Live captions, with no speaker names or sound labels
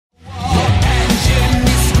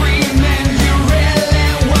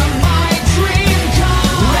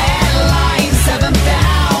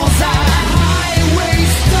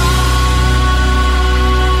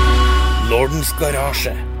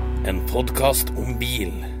Garasje, en podcast om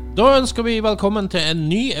bil. Da ønsker vi velkommen til en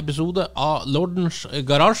ny episode av Lordens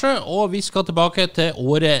Garasje, og vi skal tilbake til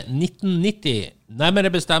året 1990,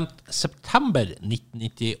 nærmere bestemt september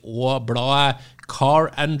 1990, og bladet Car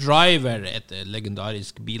and Driver, et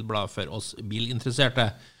legendarisk bilblad for oss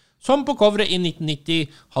bilinteresserte, som på coveret i 1990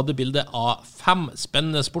 hadde bildet av 5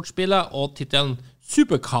 spennende sportsbiler og titelen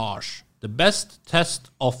Supercars, The Best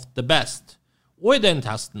Test of the Best. Og i den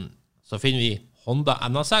testen så finner vi Honda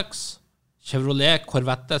NSX, Chevrolet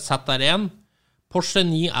Corvette ZR1, Porsche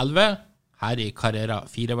 911, her i Carrera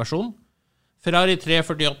 4-versjon, Ferrari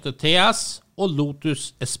 348 TS og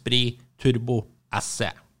Lotus Esprit Turbo SE.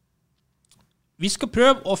 Vi skal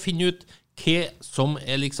prøve å finne ut hva som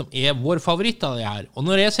er vår favoritt av det her. Og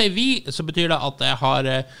når jeg sier vi, så betyr det at jeg har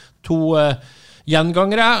 2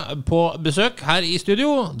 gjengangere på besøk her i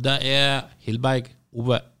studio. Det er Hilberg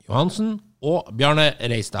Ove Johansen og Bjarne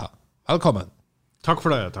Reistad. Velkommen. Takk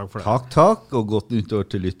for det. Takk, og godt nyttår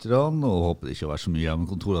til lytterne, og håper det ikke har vært så mye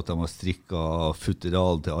hjemmekontor at de har strikket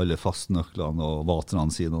futteral til alle fastnøklene og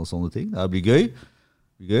vatrene sine og sånne ting. Det blir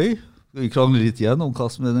gøy. Vi krangler litt igjen om hva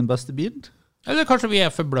som er den beste bilen. Eller kanskje vi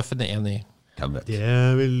er forbløffende enige. Hvem vet? Det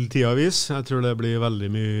vil tida vise. Jeg tror det blir veldig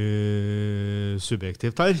mye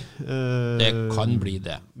subjektivt her. Det kan bli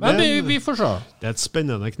det. Men vi får se. Det er et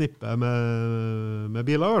spennende knippe med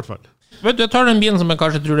biler i hvert fall. Vet du, jeg tar den bilen som jeg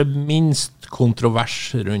kanskje tror det er minst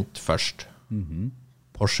kontrovers rundt først.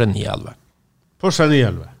 Porsche 911. Porsche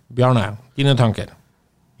 911. Bjarne, dine tanker?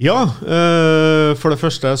 Ja, for det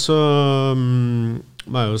første så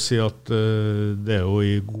må jeg jo si at det er jo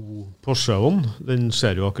i god Porsche-ånd. Den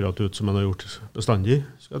ser jo akkurat ut som den har gjort bestandig,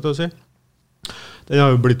 skal jeg ta å si. Den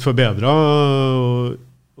har jo blitt forbedret, og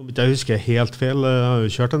om ikke jeg husker helt feil, jeg har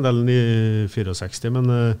jo kjørt en del i 64, men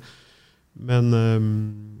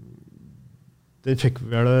den fikk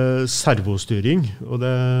vel servostyring, og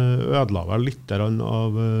det ødela vel litt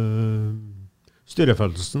av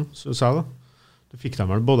styrefølelsen, synes jeg da. Det fikk de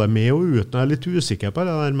vel både med og uten. Jeg er litt usikker på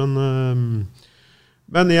det der,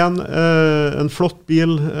 men igjen, en flott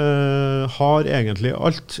bil har egentlig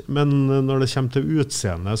alt, men når det kommer til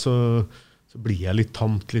utseende, så blir jeg litt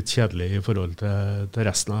tamt, litt kjedelig i forhold til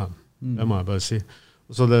resten av den. Det må jeg bare si.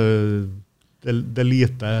 Så det er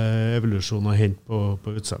lite evolusjon å hente på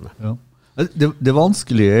utseende. Ja. Det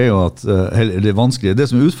vanskelige er jo at det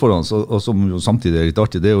som er utfordrende og som jo samtidig er litt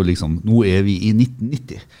artig, det er jo liksom, nå er vi i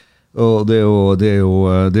 1990 og det er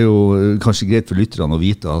jo kanskje greit for lytterne å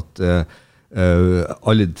vite at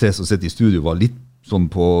alle de 3 som sitter i studio var litt sånn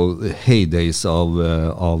på heydays av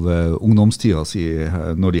ungdomstida si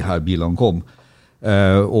når de her bilene kom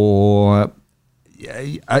og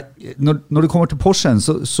når det kommer til Porschen,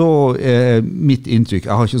 så er mitt inntrykk,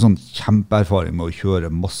 jeg har ikke sånn kjempeerfaring med å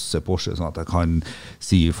kjøre masse Porsche, sånn at jeg kan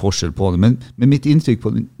si forskjell på det, men mitt inntrykk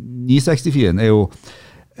på 964 er jo,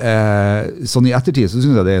 sånn i ettertid, så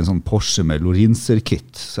synes jeg det er en sånn Porsche med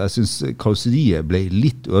Lorinser-kit, så jeg synes karosseriet ble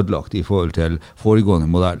litt ødelagt i forhold til foregående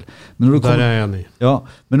modell. Men der er jeg enig. Ja,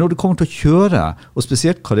 men når det kommer til å kjøre, og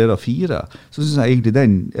spesielt Carrera 4, så synes jeg egentlig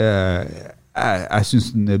den jeg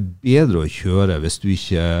synes den er bedre å kjøre hvis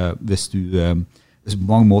du på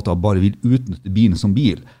mange måter bare vil utnytte bilen som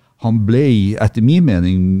bil. Han ble, etter min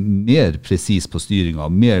mening, mer presis på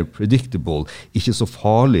styringen, mer predictable, ikke så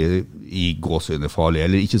farlig i gåsøyne farlig,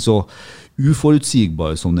 eller ikke så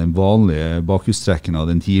uforutsigbar som den vanlige bakhjulstrekken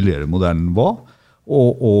av den tidligere modellen var.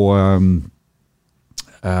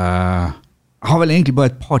 Jeg har vel egentlig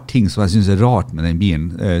bare et par ting som jeg synes er rart med den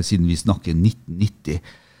bilen, siden vi snakker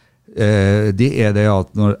 1990. Det er det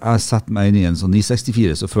at når jeg setter meg inn i en sånn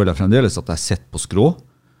 964 så føler jeg fremdeles at jeg sitter på skrå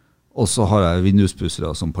og så har jeg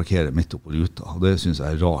vinduspussere som parkerer midt oppe på ruta og det synes jeg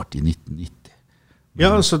er rart i 1990.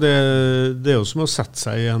 Ja, altså det er jo som å sette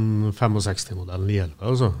seg i en 65-modell 911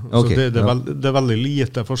 altså. Okay, det er veldig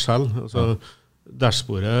lite forskjell altså,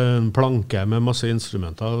 dashbordet, en planke med masse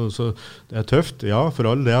instrumenter altså, det er tøft, ja, for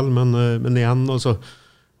all del men igjen, altså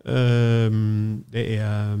det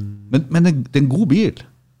er men det er en god bil.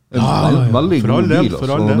 En veldig god bil.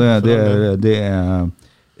 Det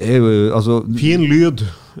er jo, altså... Fin lyd.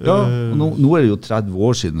 Ja, og nå er det jo 30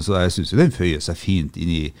 år siden, så jeg synes den føyer seg fint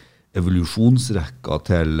inn i evolusjonsrekka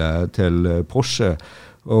til Porsche.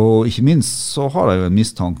 Og ikke minst så har jeg jo en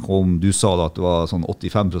mistanke om, du sa da at det var sånn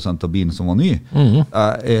 85% av bilen som var ny.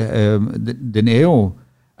 Den er jo,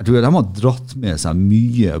 jeg tror de har dratt med seg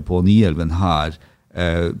mye på 911 her,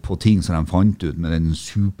 på ting som de fant ut med den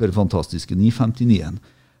superfantastiske 959-en.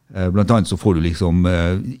 Blant annet så får du liksom,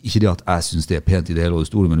 ikke det at jeg synes det er pent i det hele og det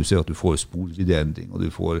store, men du ser at du får sporvidendring, og du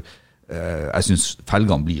får, jeg synes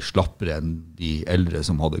felgene blir slappere enn de eldre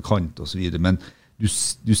som hadde kant og så videre, men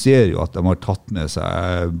du ser jo at de har tatt med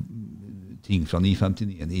seg ting fra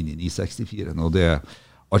 959 inn i 964, og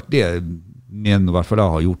alt det mener i hvert fall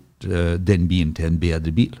jeg har gjort den bilen til en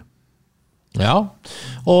bedre bil. Ja,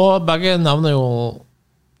 og begge nevner jo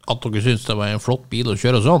at dere synes det var en flott bil å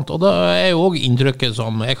kjøre og sånt, og det jo også inntrykket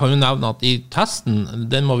som, jeg kan jo nevne at i testen,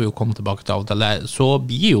 den må vi jo komme tilbake til av og til, så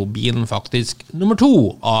blir jo bilen faktisk nummer 2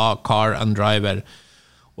 av Car and Driver,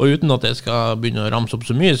 og uten at jeg skal begynne å ramse opp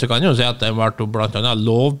så mye, så kan jeg jo si at den ble blant annet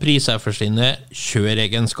lovpriset for sine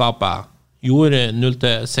kjøreegenskaper. Gjorde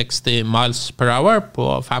 0-60 miles per hour på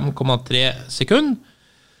 5,3 sekunder.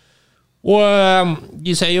 Og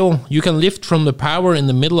de sier jo, you can lift from the power in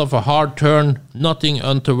the middle of a hard turn, nothing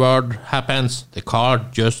untoward happens, the car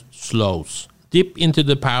just slows. Dip into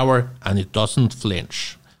the power and it doesn't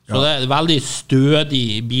flinch. Så det en veldig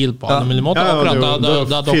stødig bil på alle mulige måter, akkurat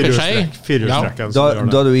da dere sier.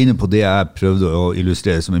 Da du inne på det jeg prøvde å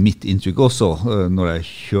illustrere som mitt inntrykk også, når jeg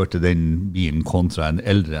kjørte den bilen kontra en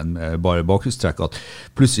eldre enn bare bakhjulstrekk, at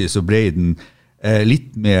plutselig så ble den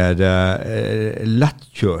litt mer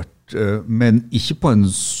lettkjørt, men ikke på en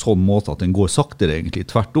sånn måte at den går saktere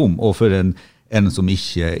egentlig, tvert om, og for en som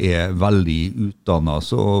ikke veldig utdannet,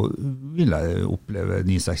 så vil jeg oppleve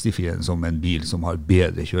 964 som en bil som har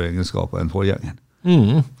bedre kjøreegenskaper enn forgjengeren.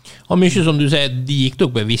 Og mye som du sier, de gikk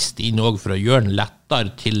nok bevisst inn også for å gjøre den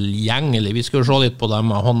lettere tilgjengelig. Vi skal jo se litt på det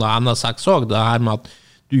med Honda NSX også, det her med at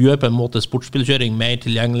du gjør på en måte sportsbilkjøring mer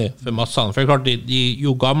tilgjengelig for massene. For det klart,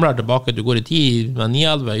 jo gamlere tilbake du går i tid, med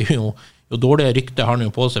 911, jo dårlige rykte har han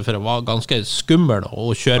jo på seg for å være ganske skummel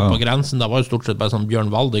å kjøre på grensen. Det var jo stort sett bare sånn Bjørn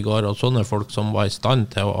Valdegård og sånne folk som var i stand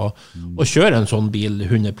til å kjøre en sånn bil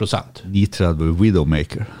 100%. 930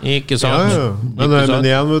 Widowmaker. Ikke sant? Ja. Men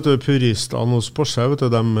igjen, vet du, puristene hos Porsche, vet du,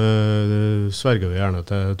 de sverger jo gjerne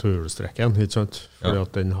til tohjulstrekken, ikke sant? Fordi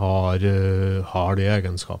at den har de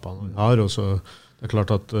egenskapene den har, og så det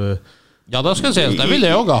klart at ja, da skal jeg si, det ville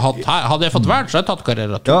jeg også ha hatt her. Hadde jeg fått vært, så hadde jeg tatt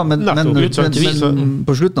Carrera 2. Ja, men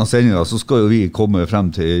på slutten av sendingen så skal jo vi komme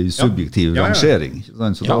frem til subjektiv rangering.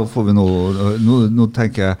 Så da får vi nå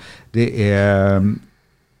tenker jeg, det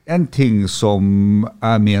en ting som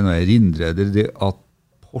jeg mener erindrer, det det at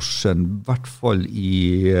Porschen, i hvert fall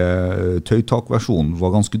i tøytakversjonen,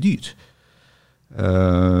 var ganske dyr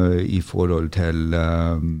i forhold til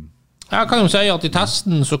Jeg kan jo si at i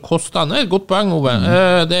testen så kostet den, et godt poeng, Ove.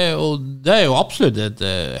 Det jo absolutt et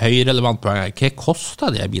høyrelevant poeng. Hva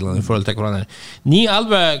kostet de bilene i forhold til hverandre?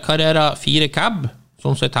 911 Carrera 4 Cab,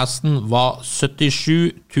 som så i testen, var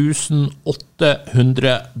 $77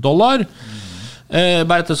 800.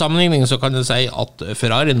 Bare til sammenligning så kan jeg si at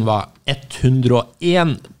Ferrarien var $101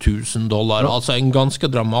 000, altså en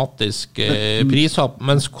ganske dramatisk prishopp,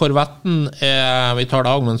 mens Corvetten, vi tar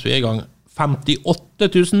det av mens vi i gang, 58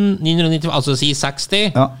 995, altså si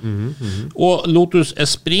 60. Ja. Og Lotus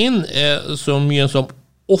Esprit så mye som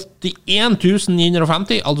 81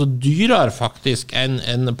 950, altså dyrere faktisk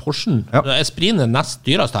enn Porschen. Ja. Esprit nest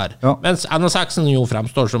dyrest her. Ja. Mens NSX-en jo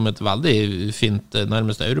fremstår som et veldig fint,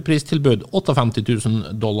 nærmest europristilbud. $58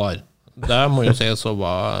 000. Det må jo sies å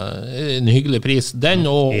være en hyggelig pris. Den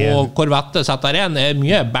og Corvette ZR1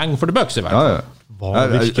 mye bang for the bucks i hvert fall. Ja.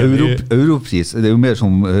 Europris, det jo mer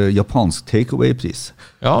som japansk takeaway-pris.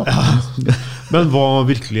 Ja. Men var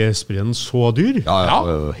virkelig Espriten så dyr? Ja,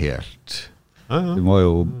 helt. Den var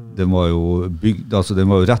jo bygd, altså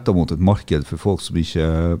den var jo rettet mot et marked for folk som ikke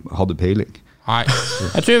hadde peiling. Nei,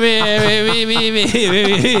 jeg tror vi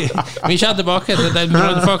kjenner tilbake til den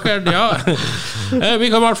brødfuckeren, ja.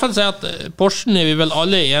 Vi kan i hvert fall si at Porschen vi vel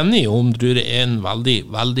alle enige om, tror jeg en veldig,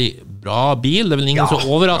 veldig bra bil. Det vel ingen så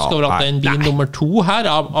overrasket over at det en bil nummer 2 her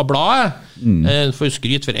av bladet. For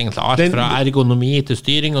skryt for egentlig alt, fra ergonomi til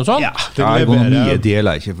styring og sånt. Ergonomi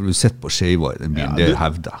deler jeg ikke, for du sitter på skjevar den bilen, det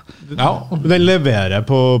hevder. Den leverer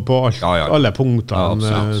på alle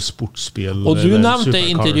punktene, sportsbil. Og du nevnte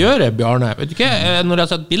interiøret, Bjarne. Vet du hva, når jeg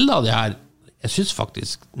har sett bilder av det her, jeg synes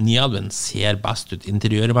faktisk 911 ser best ut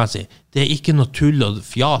interiørmessig. Det ikke noe tull og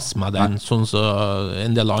fjas med den, sånn som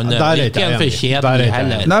en del andre. Ikke en for kjedelig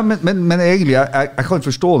heller. Nei, men egentlig, jeg kan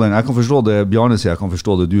forstå den. Jeg kan forstå det Bjarne sier, jeg kan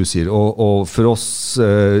forstå det du sier. Og for oss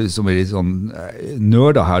som litt sånn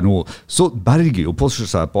nørder her nå, så berger jo Porsche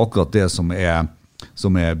seg på akkurat det som er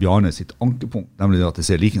Bjarne sitt ankepunkt, nemlig at det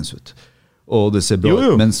ser likens ut. Og det ser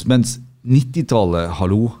bra ut. Mens 90-tallet,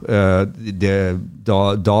 hallo,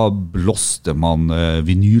 da blåste man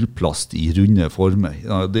vinylplast i runde former.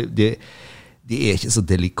 Det ikke så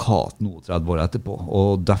delikat nå 30 år etterpå,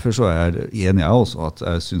 og derfor så enig jeg også at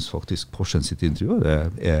jeg synes faktisk Porschen sitt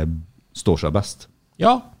interiør står seg best.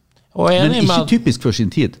 Ja, og enig men ikke typisk for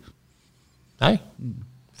sin tid. Nei.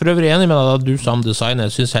 for øvrig enig med deg da du som designer.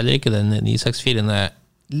 Jeg synes heller ikke den 964 er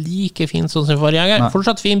like fin som sin forgjenger.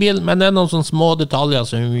 Fortsatt fin bil, men det er noen sånne små detaljer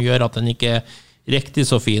som gjør at den ikke er riktig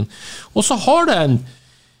så fin. Og så har den,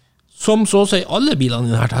 som så å si alle bilene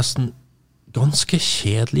i denne testen, ganske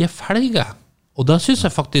kjedelige felger. Og da synes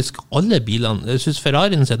jeg faktisk alle bilene, jeg synes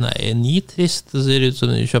Ferrarien sin er nitrist, det ser ut som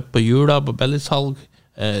den er kjøpt på jula, på billigsalg.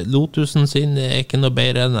 Lotusen sin er ikke noe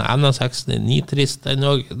bedre enn NS6 er nitrist.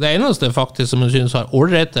 Det eneste faktisk som jeg synes har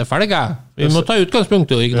ålreite felger. Vi må ta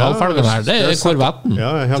utgangspunkt i originalfelgene her. Det er Corvetten.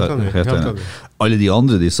 Ja, helt enig. Alle de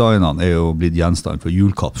andre designene er jo blitt gjenstand for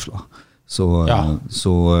hjulkapsler.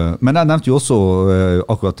 Men jeg nevnte jo også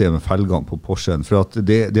akkurat det med felgene på Porschen, for at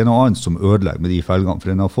det er noe annet som ødelegger med de felgene, for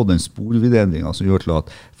den har fått en sporvidendring som gjør til at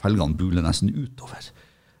felgene buler nesten utover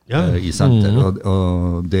i senter,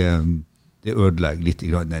 og det ødelegger litt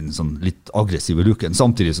grann den sånn litt aggressive looken,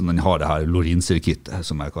 samtidig som den har det her Lorinser-kittet,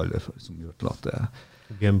 som jeg kaller det for, som gjør til at det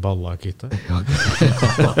Gemballa-kittet.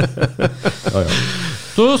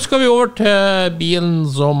 Så skal vi over til bilen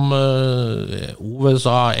som Ove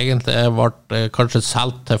sa egentlig ble kanskje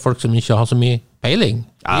solgt til folk som ikke har så mye peiling.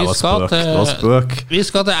 Vi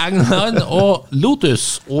skal til England og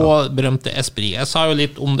Lotus og berømte Esprit. Jeg sa jo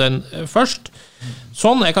litt om den først.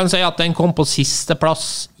 Sånn, jeg kan si at den kom på siste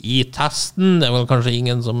plass i testen. Det var kanskje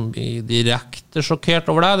ingen som blir direkte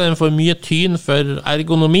sjokkert over det. Den får mye tyn for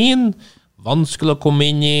ergonomien. Vanskelig å komme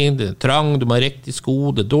inn i, det er trang, du må ha riktig sko,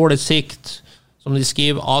 det er dårlig sikt. Som de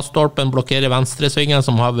skriver, A-stolpen blokkerer venstresvingen,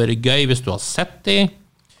 som har vært gøy hvis du har sett i.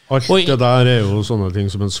 Alt det der er jo sånne ting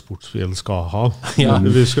som en sportsbil skal ha.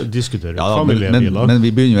 Vi skal diskutere familiebiler. Men vi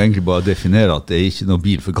begynner jo egentlig bare å definere at det er ikke noen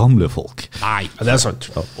bil for gamle folk. Nei, det er sant.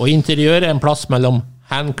 Og interiøret er en plass mellom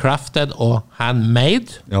handcrafted og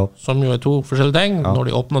handmade, som jo er to forskjellige ting. Når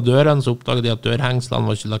de åpner døren, så oppdager de at dørhengslene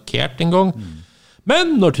var ikke lakkert en gang.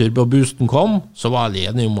 Men når turboboosten kom, så var alle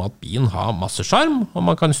enige om at bilen har masse skjerm, og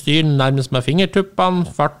man kan styre den nærmest med fingertuppene,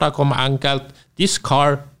 farta kommer enkelt. This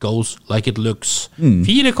car goes like it looks.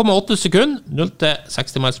 4,8 sekunder,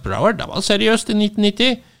 0-60 miles per hour. Det var seriøst i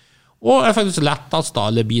 1990. Og er faktisk lettest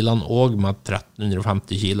av alle bilene, og med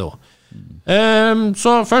 1350 kilo.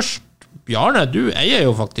 Så først, Bjarne, du eier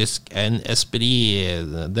jo faktisk en Esprit,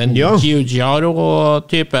 den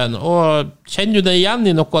Giugiaro-typen, og kjenner du det igjen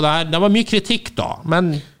i noe der? Det var mye kritikk da,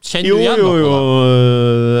 men kjenner du igjen noe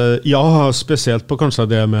da? Ja, spesielt på kanskje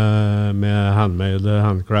det med handmade,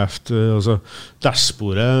 handcraft. Altså,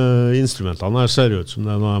 dashbordet, instrumentene her ser ut som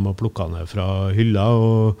det når de har plukket ned fra hylla,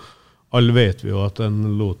 og alle vet vi jo at en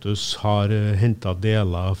Lotus har hentet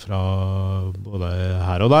deler fra både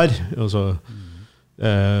her og der, altså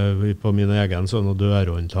på min egen sånne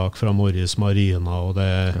dørhåndtak fra Morris Marina, og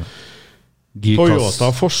det Toyota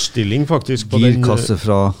forstilling faktisk på girkasse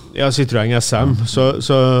fra Citroën SM, så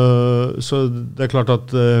det er klart at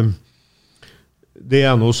det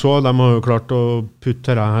er noe så, de har jo klart å putte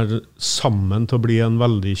dette her sammen til å bli en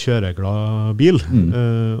veldig kjøreglad bil,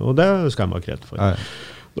 og det skal jeg ha kred for.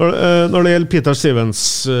 Når det gjelder Peter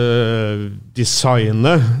Stevens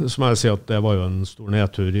designet, så må jeg si at det var jo en stor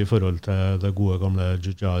nedtur i forhold til det gode gamle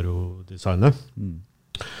Giugiaro-designet.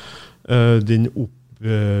 Den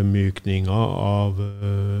oppmykningen av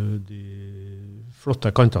de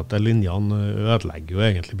flotte kantete linjene ødelegger jo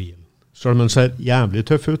egentlig bilen. Selv om den ser jævlig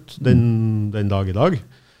tøff ut den dag i dag,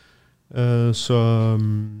 så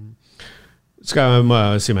må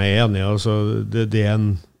jeg si meg enig. Altså, det er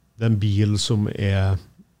en bil som er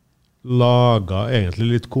laget egentlig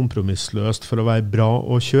litt kompromissløst for å være bra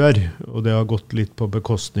å kjøre, og det har gått litt på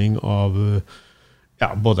bekostning av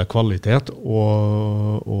både kvalitet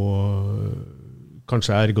og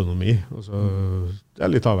kanskje ergonomi. Altså, det er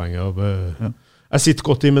litt avhengig av jeg sitter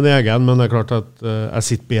godt i min egen, men det er klart at jeg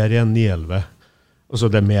sitter bedre i en 911. Altså,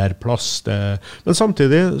 det er mer plass. Men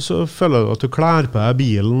samtidig så føler du at du klær på deg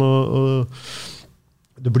bilen, og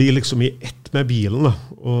det blir liksom i ett med bilen, da.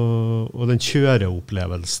 Og den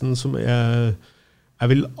kjøreopplevelsen som jeg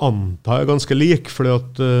vil anta er ganske lik, fordi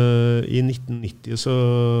at i 1990 så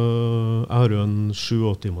jeg har jo en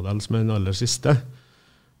 780-modell som er den aller siste,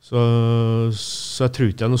 så jeg tror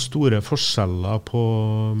ikke det er noen store forskjeller på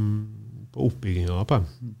oppbyggingen på den.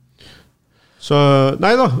 Så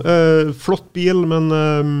nei da, flott bil, men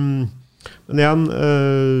igjen,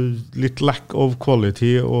 litt lack of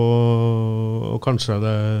quality, og kanskje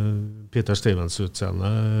det Peter Stevens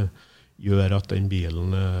utseende gjør at den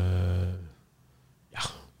bilen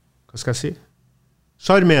hva skal jeg si?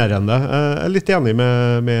 Charmerende. Jeg er litt enig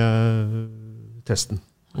med testen.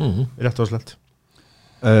 Rett og slett.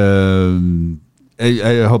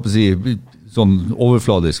 Jeg har på å si sånn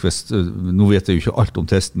overfladisk, nå vet jeg jo ikke alt om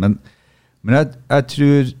testen, men jeg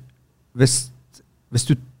tror hvis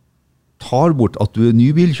du tar bort at du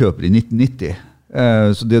nybilkjøper I 1990,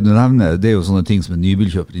 så det du nevner, det jo sånne ting som en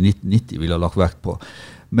nybilkjøper I 1990 ville ha lagt vekt på.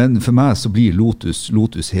 Men for meg så blir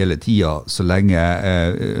Lotus hele tiden, så lenge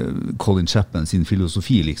Colin Chapman sin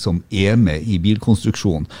filosofi liksom med I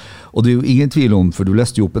bilkonstruksjon. Og det jo ingen tvil om, for du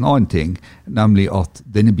leste jo opp en annen ting, nemlig at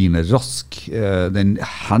denne bilen rask, den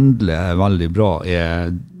handler veldig bra,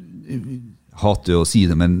 hater å si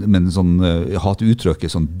det, men sånn, hater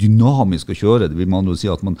uttrykket sånn dynamisk å kjøre, det vil man jo si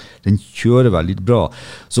at den kjører veldig bra.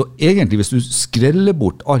 Så egentlig, hvis du skreller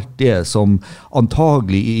bort alt det som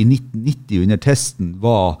antagelig I 1990 under testen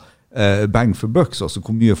var bang for bucks, altså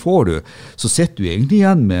hvor mye får du, så sitter du egentlig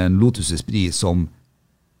igjen med en Lotus Esprit som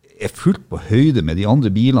fullt på høyde med de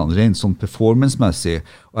andre bilene, rent sånn performance-messig,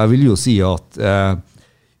 og jeg vil jo si at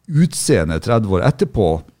utseendet 30 år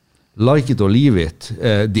etterpå, like it or leave it,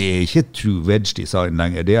 det ikke true wedge design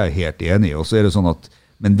lenger, det jeg helt enig I, og så det sånn at,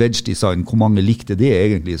 men wedge design, hvor mange likte det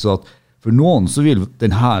egentlig, så at for noen så vil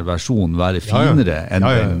denne versjonen være finere enn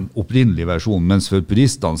den opprinnelige versjonen, mens for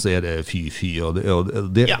puristene så det fy, og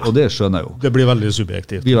det skjønner jeg jo. Det blir veldig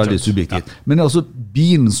subjektivt. Det blir veldig subjektivt. Men altså,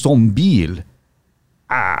 bilen som bil,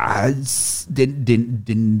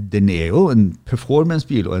 den jo en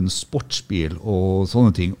performancebil og en sportsbil og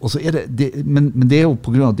sånne ting. Og så det men det jo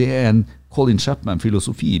på grunn av at det en Colin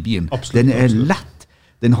Chapman-filosofi I bilen. Absolutt, den lett.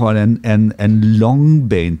 Den har en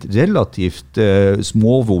langbeint, relativt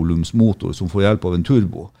småvolumsmotor som får hjelp av en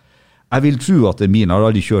turbo. Jeg vil tro at den bilen, jeg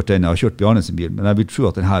har aldri kjørt den, jeg har kjørt Bjarne sin bil, men jeg vil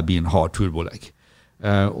tro at denne bilen har turbolegg.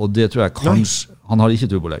 Og det tror jeg kanskje han har ikke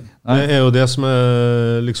turbolegg. Det jo det som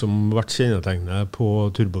liksom vært kjennetegnet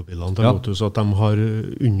på turbobilene til Lotus, at de har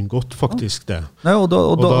unngått faktisk det. Nei, og da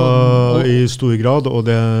I stor grad, og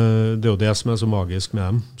det jo det som så magisk med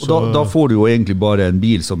dem. Og da får du jo egentlig bare en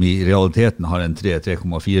bil som I realiteten har en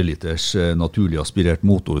 3,4 liters naturlig aspirert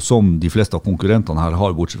motor, som de fleste av konkurrentene her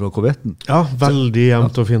har, bortsett fra Corvetten. Ja, veldig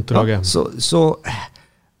jevnt og fint drage. Så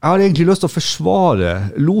jeg har egentlig lyst til å forsvare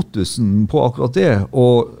Lotusen på akkurat det,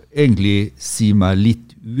 og egentlig si meg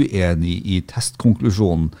litt uenig I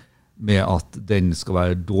testkonklusjonen med at den skal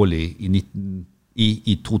være dårlig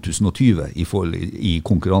I 2020 I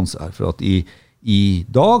konkurranse her. For at I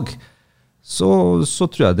dag så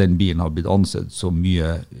tror jeg den bilen har blitt ansett så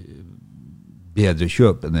mye bedre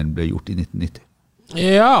kjøp enn den ble gjort I 1990.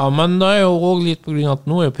 Ja, men det jo også litt på grunn av at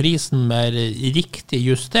nå prisen mer riktig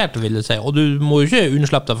justert, vil jeg si. Og du må jo ikke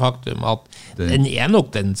unnslippe det faktum at den nok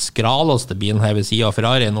den skraleste bilen her ved siden av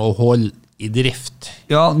Ferrarien og holder I drift.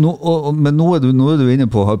 Ja, men nå du inne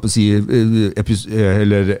på, på å si,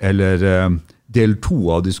 eller del 2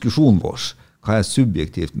 av diskusjonen vår, hva jeg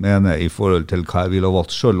subjektivt mener I forhold til hva jeg ville ha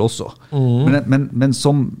valgt selv også. Men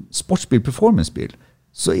som sportsbil, performancebil,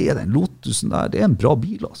 så den Lotusen der, det en bra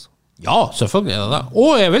bil, altså. Ja, selvfølgelig det.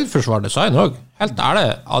 Og jeg vil forsvare design også. Helt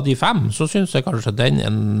ærlig, av de 5, så synes jeg kanskje den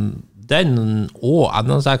og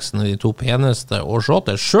NSX-en de 2 peneste å se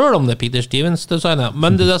til, selv om det Peter Stevens-designet.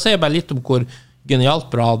 Men det sier bare litt om hvor genialt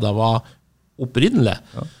bra det var opprinnelig.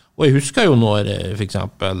 Ja. Og jeg husker jo når, for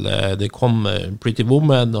eksempel, det kom Pretty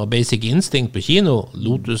Woman og Basic Instinct på kino,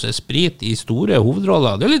 Lotus Esprit I store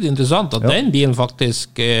hovedroller. Det litt interessant at den bilen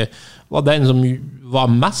faktisk var den som var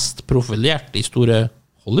mest profilert I store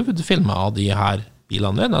Hollywood-filmer av de her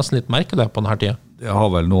bilene. Det nesten litt merkelig på denne tiden. Det har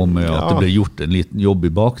vel noe med at det ble gjort en liten jobb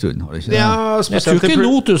I bakgrunnen, har det ikke det? Ja, jeg tror ikke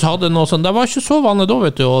Lotus hadde noe sånt. Det var ikke så vanlig da,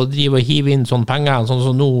 vet du, å drive og hive inn sånne penger, sånn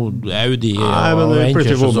som nå Audi og Nei, men I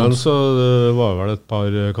Pretty Woman så var det vel et par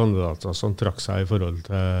kandidater som trakk seg I forhold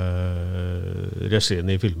til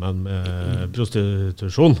regien I filmen med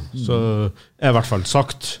prostitusjon. Så I hvert fall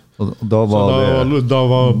sagt. Da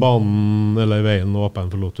var banen eller veien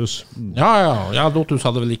åpen for Lotus. Ja, Lotus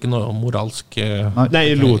hadde vel ikke noe moralsk...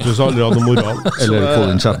 Nei, Lotus har aldri hatt noe moral. Eller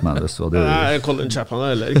Colin Chapman, hvis det var det. Nei, Colin Chapman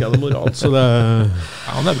har heller ikke hatt moral, så det...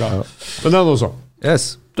 Ja, det bra. Men det noe så.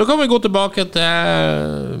 Yes. Da kan vi gå tilbake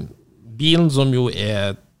til bilen som jo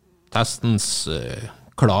testens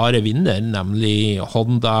klare vinner, nemlig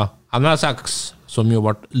Honda NSX, som jo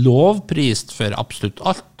ble lovprist for absolutt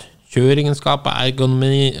alt. Kjøregenskaper,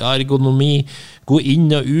 ergonomi, gå inn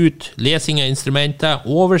og ut, lesing av instrumenter,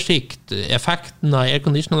 oversikt, effekten av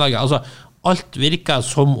airconditionanlegget. Altså, alt virker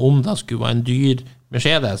som om det skulle være en dyr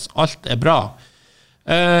Mercedes. Alt bra.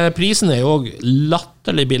 Prisen jo også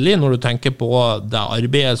latterlig billig når du tenker på det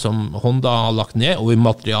arbeidet som Honda har lagt ned, og I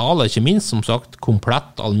materialet, ikke minst, som sagt,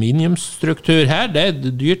 komplett aluminiumsstruktur her. Det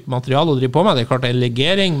dyrt materiale å drive på med. Det klart en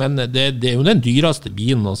legering, men det jo den dyreste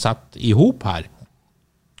bilen å sette I hop her.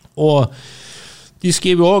 Og de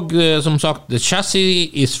skriver også, som sagt, the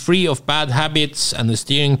chassis is free of bad habits and the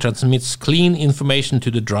steering transmits clean information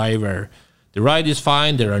to the driver. The ride is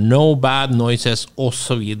fine, there are no bad noises, og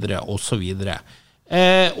så videre, og så videre.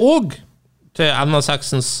 Og til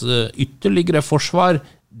NSX-ens ytterligere forsvar,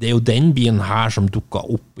 det jo den bilen her som dukker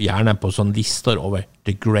opp gjerne på sånne lister over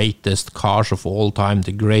the greatest cars of all time,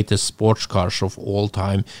 the greatest sports cars of all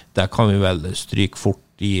time. Der kan vi vel stryke fort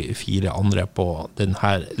de 4 andre på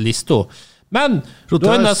denne lista. Men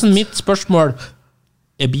da nesten mitt spørsmål,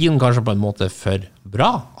 bilen kanskje på en måte for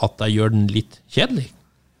bra at jeg gjør den litt kjedelig?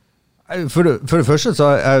 For det første så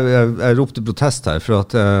jeg ropte protest her, for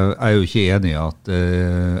at jeg er jo ikke enig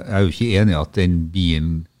i at den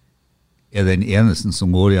bilen den eneste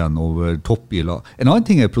som går igjen over toppbiler. En annen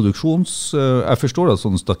ting jeg forstår at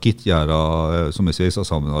sånne stakittgjerder som sveiset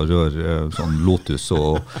sammen av rør, sånn Lotus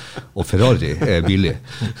og Ferrari billig.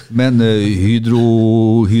 Men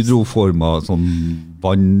hydroforma, sånn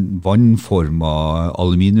vannforma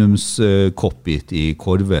aluminiumskoppbit i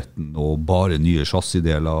Corvetten og bare nye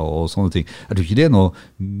chassisdeler og sånne ting. Jeg tror ikke det noe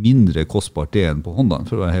mindre kostbart det enn på Hondaen,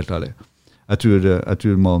 for å være helt ærlig. Jeg tror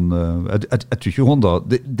ikke Honda,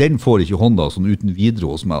 den får ikke Honda sånn uten videre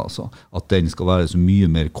hos meg, altså, at den skal være så mye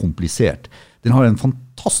mer komplisert. Den har en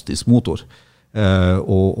fantastisk motor,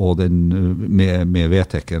 og den med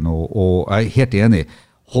VTEC-en, og jeg helt enig,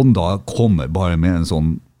 Honda kommer bare med en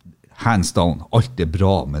sånn hands down, alt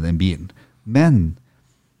bra med den bilen. Men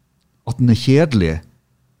at den kjedelig,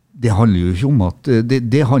 det handler jo ikke om at,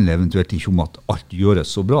 det handler eventuelt ikke om at alt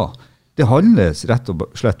gjøres så bra. Det handler rett og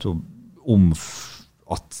slett om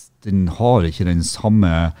at den har ikke den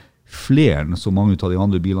samme fleren som mange av de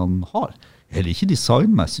andre bilene har. Heller ikke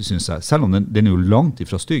designmessig, synes jeg. Selv om den jo langt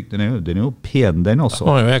ifra stygg. Den er jo pen, den også.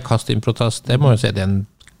 Da må jo jeg kaste inn protest. Det må jo si den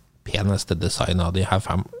peneste designet av de her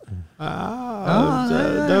 5.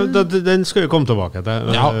 Den skal jo komme tilbake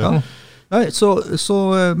til. Ja. Nei,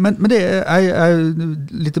 men det er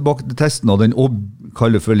litt tilbake til testen, og den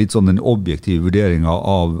kaller for litt sånn den objektive vurderingen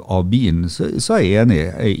av bilen, så er jeg enig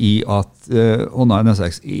i at Honda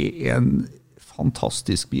NSX er en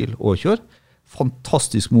fantastisk bil å kjøre.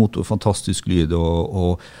 Fantastisk motor, fantastisk lyd,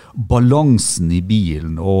 og balansen i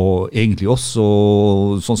bilen, og egentlig også,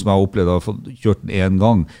 sånn som jeg har opplevd, jeg har fått kjørt den en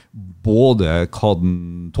gang, både hva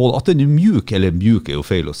den tåler, at den er mjuk, eller mjuk er jo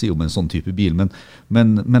feil å si om en sånn type bil, men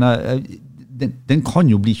den kan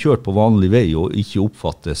jo bli kjørt på vanlig vei og ikke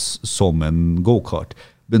oppfattes som en go-kart,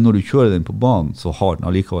 men når du kjører den på banen, så har den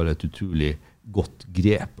allikevel et utrolig godt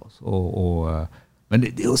grep. Altså, men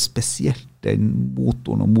det er jo spesielt den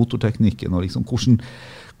motoren og motorteknikken, og liksom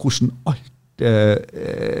hvordan alt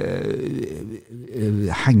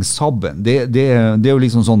henger sammen. Det er jo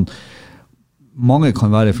liksom sånn, mange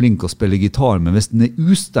kan være flinke å spille gitar, men hvis den er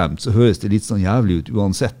ustemt, så høres det litt sånn jævlig ut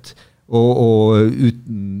uansett. Og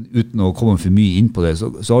uten å komme for mye inn på det, så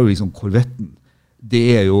har du liksom Corvetten. Det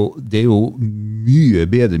er jo mye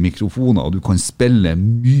bedre mikrofoner, og du kan spille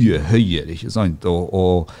mye høyere, ikke sant?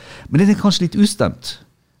 Men det er kanskje litt ustemt.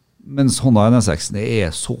 Mens Honda NSX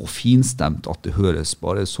er så finstemt at det høres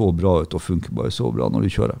bare så bra ut, og funker bare så bra når du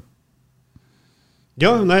kjører.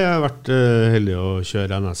 Ja, jeg har vært heldig å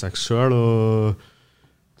kjøre NSX selv, og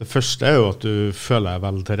det første er jo at du føler deg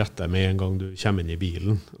vel til rette med en gang du kommer inn i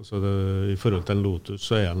bilen. Altså I forhold til en Lotus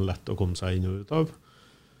så er den lett å komme seg inn og ut av.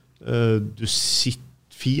 Du sitter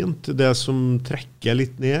fint. Det som trekker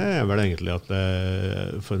litt ned er vel egentlig at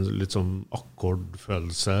det får en litt sånn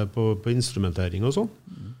akkordfølelse på instrumentering og sånn.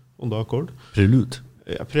 Honda Accord. Prelude.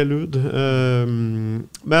 Ja, Prelude.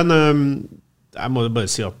 Men jeg må bare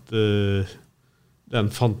si at det er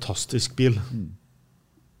en fantastisk bil.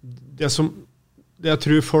 Det jeg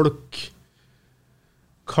tror folk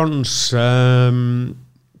kanskje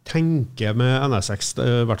tenker med NSX,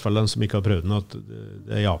 I hvert fall den som ikke har prøvd den, at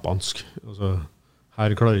det er japansk. Altså,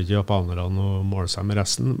 her klarer ikke japanerne å måle seg med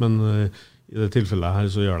resten, men I det tilfellet her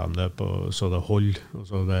så gjør de det på så det hold.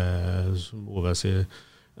 Altså, det er, som Ove sier,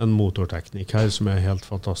 en motorteknikk her som er helt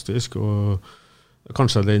fantastisk, og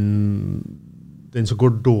kanskje den som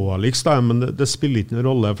går dårligst, men det spiller ikke noen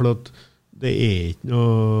rolle, for at det er ikke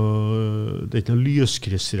noe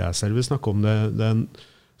lyskryssracer vi snakker om. Det er en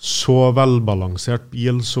så velbalansert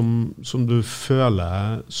bil som du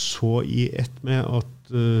føler så I ett med at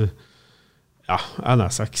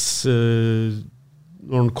NSX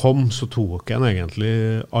når den kom så tok den egentlig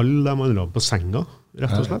alle de andre på senga,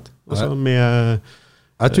 rett og slett. Altså med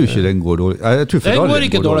Jeg tror ikke den går dårlig. Den går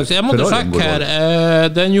ikke dårlig. Jeg måtte sjekke her.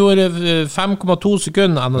 Den gjorde 5,2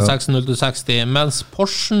 sekunder NSX 0-60, mens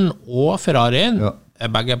Porschen og Ferrarien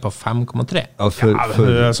begge på 5,3. Ja,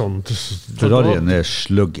 det sånn. Ferrarien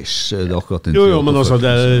sluggish, det akkurat den. Jo, men altså,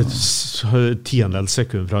 det tiendels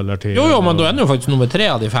sekund fra eller til. Jo, men du jo faktisk nummer 3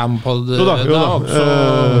 av de 5 på jo da.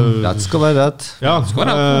 Rett skal være rett. Ja,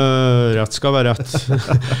 rett skal være rett.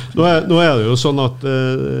 nå det jo sånn at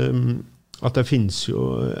det finnes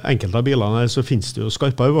jo, enkelte av bilene her, så finnes det jo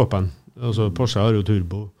skarpere våpen. Altså, Porsche har jo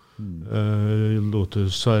turbo.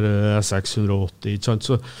 Lotus har SX180, ikke sant?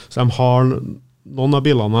 Så de har, noen av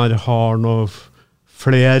bilene her har noe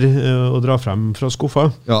flere å dra frem fra skuffa.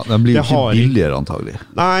 Ja, den blir ikke billigere antagelig.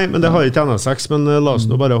 Nei, men det har ikke NSX, men la oss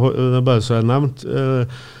nå bare så jeg nevnt.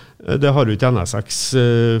 Det har jo ikke NSX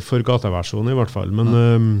for gateversjonen i hvert fall, men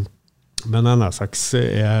NSX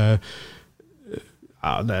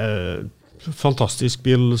det fantastisk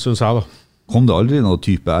bil, synes jeg da. Kom det aldri noen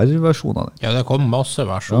type R-versjon av det? Ja, det kom masse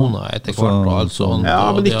versjoner etter hvert og alt sånt.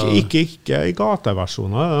 Ja, men ikke i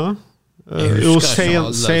gateversjoner, ja. Jo,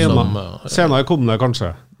 senere kom det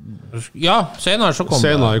kanskje. Ja, senere så kom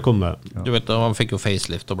det. Du vet, man fikk jo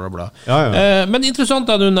facelift og bla bla. Ja. Men interessant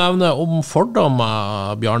at du nevner om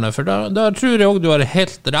fordommer, Bjarne, for der tror jeg også du har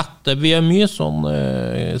helt rett. Vi mye sånn,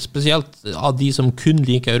 spesielt av de som kun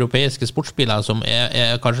liker europeiske sportsbiler, som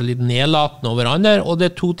kanskje litt nedlatende over andre, og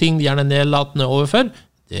det 2 ting de gjerne nedlatende overfor.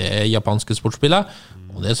 Det japanske sportsbiler,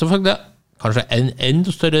 og det selvfølgelig kanskje en enda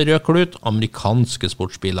større røklut, amerikanske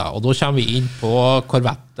sportsbiler. Og da kommer vi inn på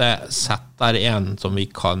Corvette ZR1, som vi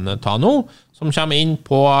kan ta nå, som kommer inn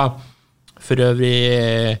på for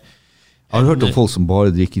øvrig... Jeg har hørt om folk som bare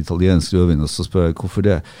drikker italiensk rødvin, og så spør jeg hvorfor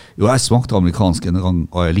det. Jo, jeg smakte amerikansk en gang,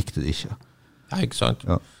 og jeg likte det ikke. Ja, ikke sant?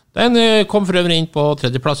 Ja. Den kom for øvrig inn på 3.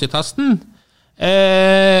 plass i testen.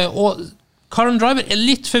 Og Car and Driver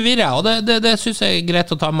litt forvirret, og det synes jeg greit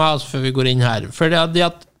å ta med oss før vi går inn her. For det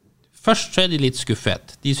at først så de litt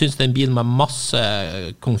skuffet. De synes det en bil med masse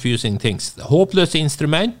confusing things. Håpløse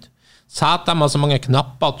instrument. Seter med så mange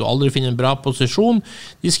knapper at du aldri finner en bra posisjon.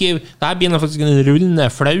 De skriver, denne bilen faktisk en rullende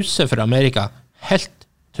flause for Amerika. Helt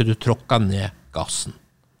til du tråkker ned gassen.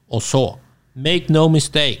 Og så, make no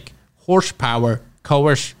mistake, horsepower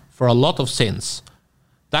covers for a lot of sins.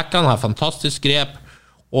 Dekkene har fantastisk grep,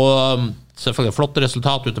 og selvfølgelig flotte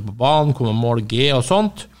resultat ute på banen, kommer mål G og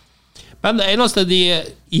sånt. Men det eneste de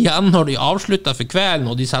igjen når de avslutter for kvelden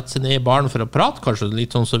og de setter seg ned i baren for å prate, kanskje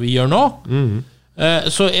litt sånn som vi gjør nå,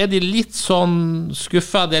 så de litt sånn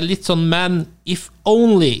skuffet. Det litt sånn, man, if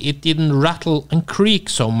only it didn't rattle and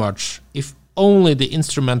creak so much, if only the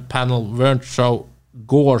instrument panel weren't so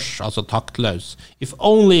gauche, altså taktløs, if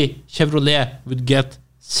only Chevrolet would get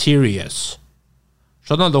serious.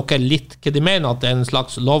 Skjønner dere litt hva de mener, at det en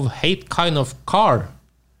slags love-hate kind of car?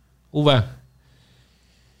 Ove?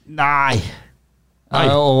 Nei.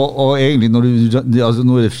 Og egentlig når altså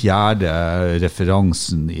nå det 4.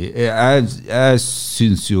 referansen jeg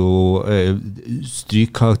synes jo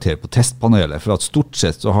strykkarakter på testpanelet, for at stort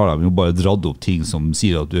sett så har de jo bare dratt opp ting som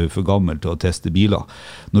sier at du for gammel til å teste biler,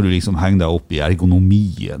 når du liksom henger deg opp i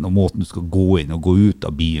ergonomien og måten du skal gå inn og gå ut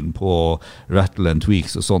av bilen på rattle and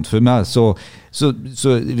tweaks og sånt. For meg så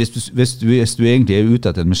hvis du egentlig ute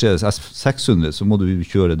etter en Mercedes S600, så må du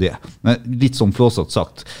kjøre det. Men litt som flåsatt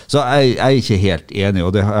sagt, så jeg ikke helt enig,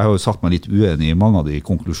 og jeg har jo sagt meg litt uenig i mange av de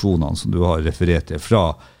konklusjonene som du har referert til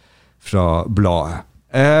fra bladet.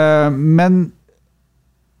 Men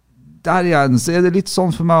der igjen så det litt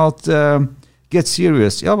sånn for meg at get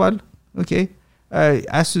serious, ja vel, ok.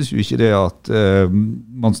 Jeg synes jo ikke det at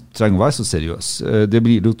man trenger å være så seriøs. Det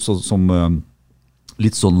blir litt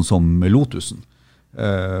sånn som Lotusen.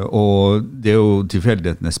 Og det jo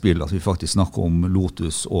tilfeldighetens spill at vi faktisk snakker om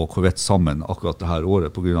Lotus og Corvette sammen akkurat det her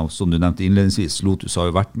året, på grunn av, som du nevnte innledningsvis, Lotus har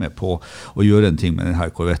jo vært med på å gjøre en ting med denne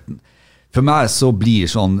Corvetten. For meg så blir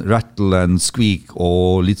sånn rattle and squeak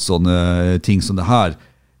og litt sånne ting som det her,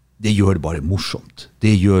 det gjør det bare morsomt.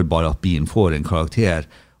 Det gjør bare at bilen får en karakter.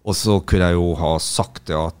 Og så kunne jeg jo ha sagt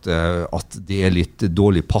at det litt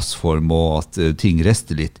dårlig passform og at ting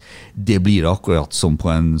rester litt. Det blir akkurat som på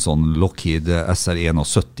en sånn Lockheed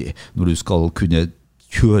SR170. Når du skal kunne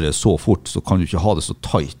kjøre så fort, så kan du ikke ha det så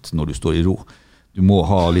tight når du står i ro. Du må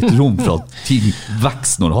ha litt rom for at ting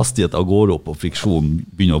vekser når hastigheten går opp og friksjonen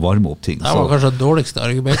begynner å varme opp ting. Det var kanskje det dårligste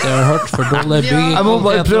argumentet jeg har hørt for dårlig bygging. Jeg må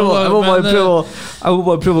bare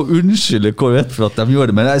prøve å unnskylde Corvette for at de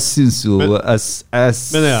gjør det, men jeg synes jo...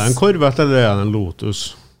 Men det en Corvette eller det en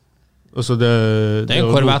Lotus? Altså det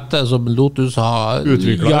en Corvette som Lotus har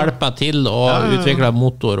hjulpet til å utvikle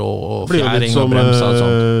motor og fjæring og bremser og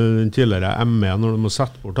sånt. Den tidligere ME, når du må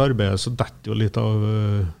sette bort arbeidet, så detter jo litt av...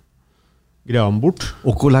 greia bort.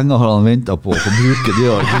 Og hvor lenge har han ventet på å få bruke det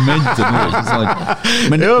argumentet nå, ikke sant?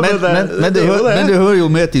 Men det hører jo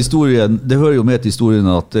med til historien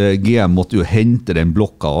at GM måtte jo hente den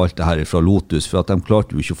blokka og alt det her fra Lotus, for at de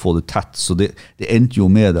klarte jo ikke å få det tett, så det endte jo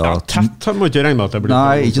med det at... Ja, tett må ikke regne med at det blir...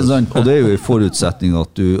 Nei, ikke sant, og det er jo en forutsetning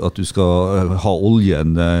at du skal ha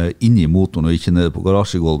oljen inni motoren og ikke nede på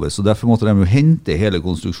garasjegolvet, så derfor måtte de jo hente hele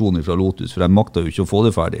konstruksjonen fra Lotus, for de makta jo ikke å få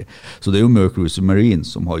det ferdig. Så det er jo Mercury Marine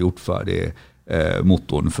som har gjort ferdig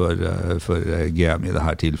motoren for GM i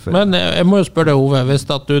dette tilfellet. Men jeg må jo spørre deg, Ove, hvis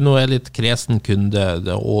at du nå er litt kresen kunde,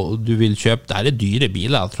 og du vil kjøpe, det er dyre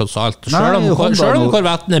biler, tross alt. Selv om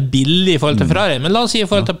Corvetten er billig i forhold til Ferrari, men la oss si i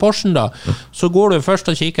forhold til Porschen da, så går du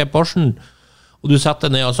først og kikker i Porschen, og du setter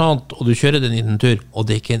ned og sånt, og du kjører den i en tur, og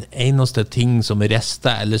det er ikke en eneste ting som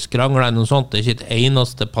rester eller skrangler eller noe sånt, det er ikke et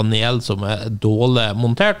eneste panel som er dårlig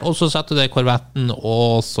montert, og så setter du det i Corvetten,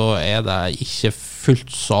 og så er det ikke fullt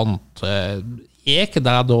sånt. Er ikke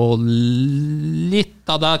det da litt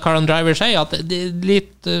av det Karen Driver sier, at det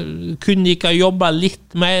litt, kunne de ikke ha jobbet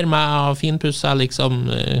litt mer med å finpusse liksom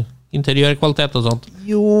interiørkvalitet og sånt?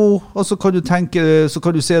 Jo, og så kan du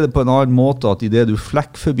se det på en annen måte, at i det du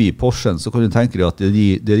flekker forbi Porschen, så kan du tenke deg at det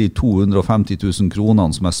er de 250 000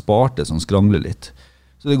 kronene som er sparte som skrangler litt.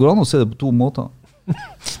 Så det går an å se det på to måter.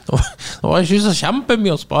 Det var ikke så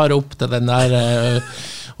kjempemye å spare opp til den der,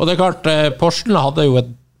 og det er klart, Porschen hadde jo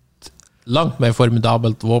et langt mer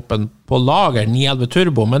formidabelt våpen på lager, 911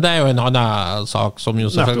 Turbo, men det er jo en annen sak som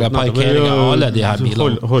jo selvfølgelig er parkering av alle de her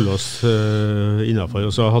bilene. Hold oss innenfor,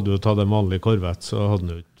 og så hadde du tatt en vanlig Corvette, så hadde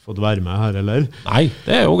du ikke fått være med her, eller? Nei,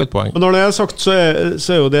 det er jo et poeng. Men når det er sagt, så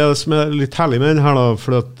er jo det som er litt herlig med den her da,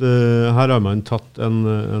 for at her har man tatt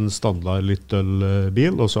en standard Little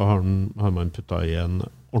bil, og så har man puttet i en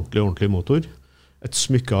ordentlig motor, et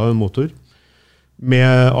smykke av en motor,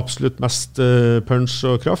 med absolutt mest punch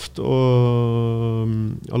og kraft, og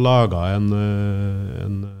laget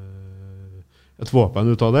et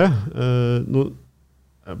våpen ut av det. Nå,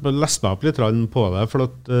 jeg leste meg opp litt på det, for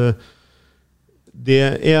at det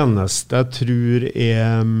eneste jeg tror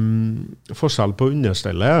er forskjell på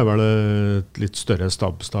understellet er vel et litt større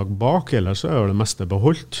stabstag bak, ellers så er det meste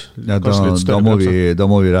beholdt. Ja, da må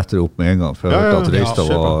vi rette det opp med en gang, for jeg hørte at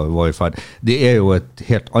Reistad var i ferd. Det er jo et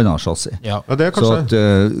helt annet chassis. Ja, det er kanskje. Så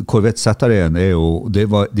at Corvette ZR1 det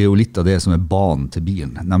er jo litt av det som er banen til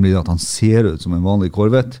bilen, nemlig at han ser ut som en vanlig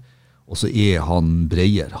Corvette, og så er han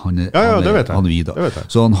breier, han er videre.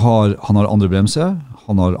 Så han har andre bremser,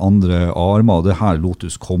 han har andre armer, og det her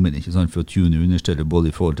Lotus kom inn, ikke sant, for å tune understellet både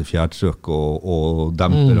i forhold til fjærtrykk og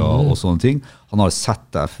dempere og sånne ting. Han har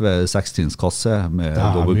ZF 16-tins kasse med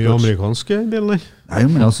dobbeltkløtsj. Det er mye amerikanske biler. Nei,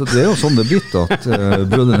 men altså, det er jo sånn det er blitt at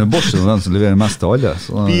brødrene Bosch er den som leverer mest til alle.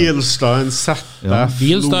 Så, Bilstein, ZF,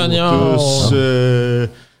 Bilstein,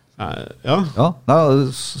 Lotus...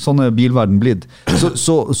 sånn er bilverden blitt.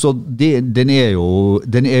 Så den er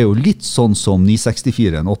jo litt sånn som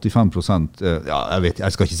 964, 85%,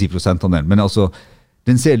 jeg skal ikke si prosentandel, men altså,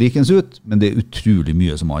 den ser likens ut, men det er utrolig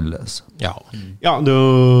mye som annerledes. Ja, det er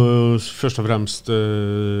jo først og fremst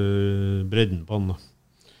bredden på den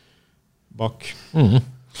bak.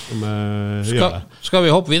 Skal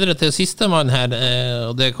vi hoppe videre til siste mann her,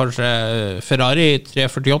 og det er kanskje Ferrari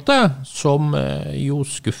 348, som jo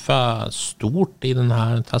skuffer stort i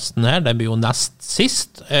denne testen her. Det blir jo nest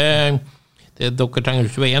sist. Dere trenger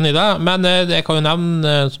ikke være enig i det, men jeg kan jo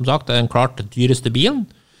nevne, som sagt, den klart dyreste bilen.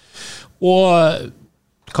 Og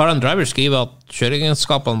Karen Driver skriver at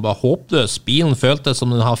kjøreegenskapene var håpløs. Bilen føltes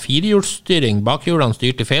som den har firehjulsstyring. Bakhjulene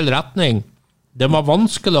styrte i feil retning. Det var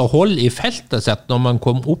vanskelig å holde i feltet sitt når man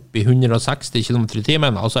kom opp i 160 km i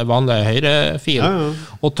timen, altså en vanlig høyrefil.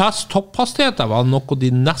 Og topphastigheter var noe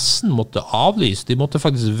de nesten måtte avlyse. De måtte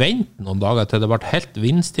faktisk vente noen dager til det ble helt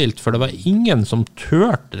vindstilt, for det var ingen som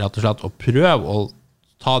tørte rett og slett å prøve å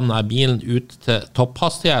ta denne bilen ut til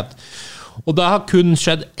topphastighet. Og det har kun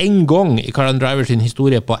skjedd en gang i Karen Driver sin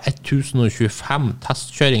historie på 1025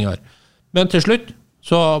 testkjøringer. Men til slutt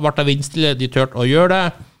så ble det vindstille, de tørte å gjøre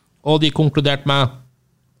det, og de konkluderte med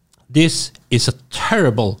 «This is a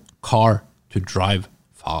terrible car to drive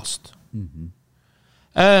fast».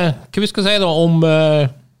 Hva vi skal si da om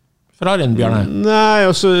Ferrarien, Bjarne? Nei,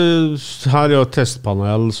 altså, her er jo et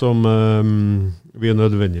testpanel som vi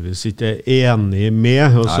nødvendigvis ikke er enige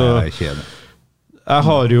med. Altså, Nei, jeg er ikke enig. Jeg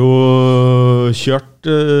har jo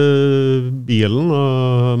kjørt bilen,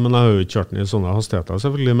 men jeg har jo ikke kjørt den i sånne hastigheter,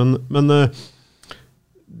 selvfølgelig, men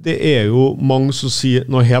det er jo mange som sier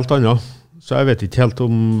noe helt annet. Så jeg vet ikke helt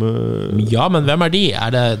om... Ja, men hvem de?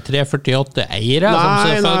 Det 348 eiere som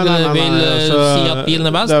selvfølgelig vil si at bilen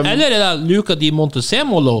best? Eller det Luca Di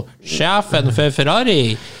Montezemolo, sjefen for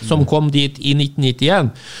Ferrari, som kom dit i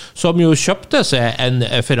 1991, som jo kjøpte seg en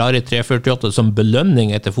Ferrari 348 som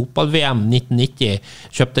belønning etter fotball-VM 1990,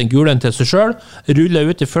 kjøpte en gulen til seg selv,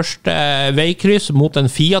 rullet ut i første veikryss mot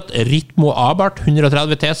en Fiat Ritmo Abarth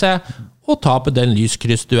 130 TC, og taper den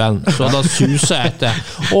lyskryssduellen, så da suser etter.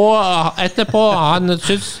 Og etterpå, han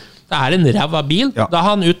synes det en ræva bil, da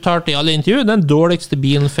han uttalte i alle intervjuer, den dårligste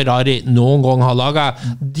bilen Ferrari noen gang har laget.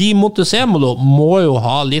 Di Montezemolo må jo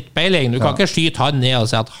ha litt peiling. Du kan ikke skyte han ned og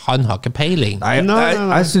si at han har ikke peiling. Nei.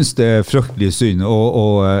 Jeg synes det fryktelig synd,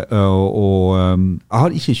 og jeg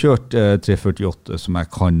har ikke kjørt 348 som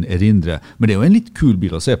jeg kan erindre, men det jo en litt kul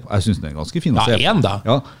bil å se på. Jeg synes den ganske fin å se på. Ja, en da.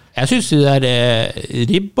 Ja. Jeg synes de der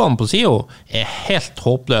ribbene på siden helt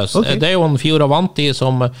håpløs. Okay. Det jo en Fioravanti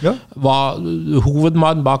som var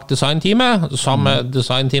hovedmann bak designteamet, samme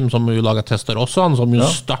designteam som jo laget Testarossa, som jo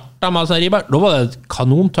startet med sånne ribber. Da var det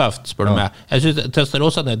kanontøft, spør du meg. Jeg synes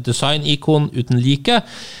Testarossa et design-ikon uten like,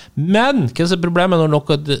 men hva problemet når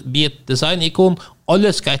noe blir et design-ikon?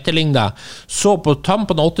 Alle skal etterligne det. Så på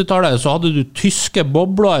tampen av 80-tallet så hadde du tyske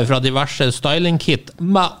bobler fra diverse styling-kit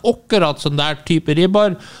med akkurat sånn der type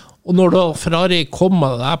ribber. Og når da Ferrari kom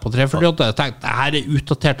med det på 348, jeg tenkte, det her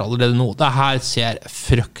utdatert allerede nå. Det her ser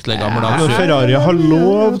fryktelig gammeldags ut. Ferrari har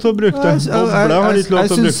lov til å bruke det. Bobler har ikke lov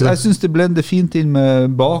til å bruke det. Jeg synes det blender fint inn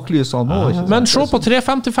med baklysene nå. Men se på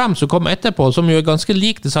 355 som kom etterpå, som jo ganske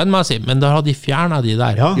lik designmessig, men da har de fjernet de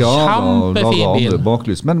der. Kjempefin bil.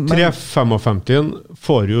 355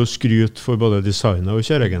 får jo skryt for både designet og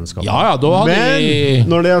kjøreegenskapen. Men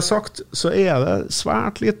når det sagt, så det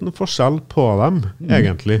svært liten forskjell på dem,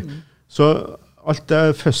 egentlig. Så alt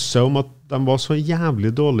det føsset om at de var så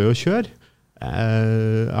jævlig dårlige å kjøre,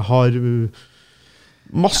 jeg har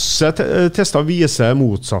masse tester viser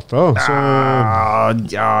motsatte. Så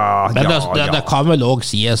Men det kan vel også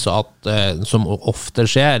sies at, som ofte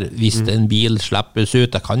skjer, hvis en bil slippes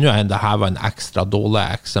ut, det kan jo hende det her var en ekstra dårlig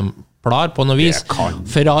eksemplar på noe vis.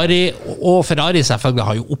 Ferrari selvfølgelig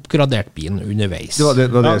har jo oppgradert bilen underveis. Det var det jeg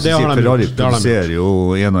skulle si. Ferrari produserer jo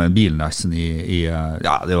en og en bil nesten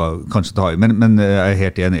det var kanskje ta i, men jeg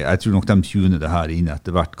helt enig. Jeg tror nok de tuner det her inn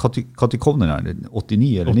etter hvert. Hva kom den her? 89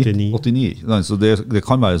 eller 89? Så det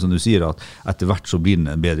kan være som du sier at etter hvert så blir den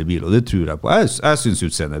en bedre bil, og det tror jeg på. Jeg synes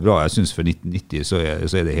utseendet bra. Jeg synes for 1990 så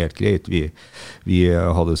det helt greit. Vi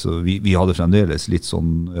hadde fremdeles litt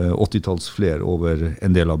sånn 80-tallsfler over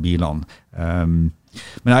en del av bilene.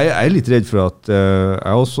 Men jeg litt redd for at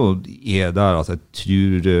jeg også der at jeg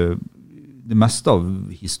tror det meste av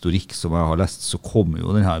historikk som jeg har lest, så kommer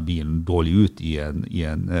jo denne bilen dårlig ut i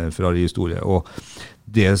en Ferrari-historie, og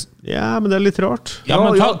men det litt rart.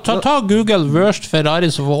 Men ta Google Worst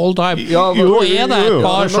Ferraris of all time. Nå det et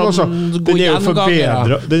par som går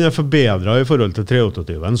gjennomganger. Den forbedret i forhold til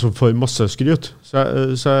 328, som får masse skryt. Så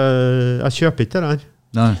jeg kjøper ikke det her.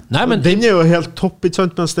 Nei, men den jo helt topp, ikke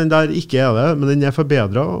sant, mens den der ikke det, men den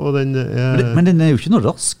forbedret, og den Men den jo ikke noe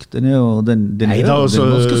rask. Den den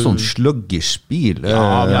ganske sånn sluggish bil.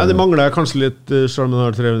 Det mangler kanskje litt, selv om den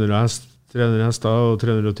har 300 hester og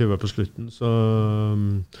 320 på slutten, så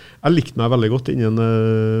jeg likte meg veldig godt inni den,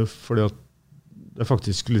 fordi at det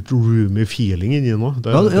faktisk litt roomy feeling inni nå.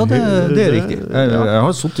 Det riktig. Jeg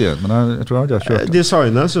har suttet igjen, men jeg tror jeg har kjørt det.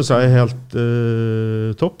 Designet synes jeg helt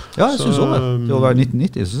topp. Ja, jeg synes også det. Til å være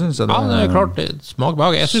 1990, så synes jeg det. Det klart,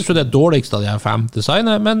 smakbehag. Jeg synes jo det dårligst av de her 5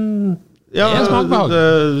 designet, men det smakbehag. Det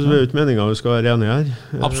jo ikke meningen vi skal være enige her.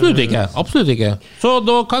 Absolutt ikke. Så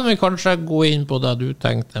da kan vi kanskje gå inn på det du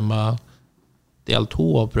tenkte med del 2,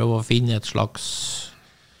 og prøve å finne et slags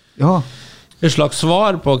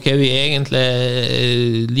svar på hva vi egentlig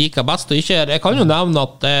liker best og ikke. Jeg kan jo nevne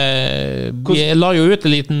at vi la jo ut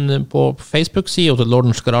en liten på Facebook-siden til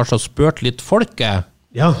Lordens Garasje og spurt litt folket.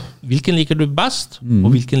 Hvilken liker du best, og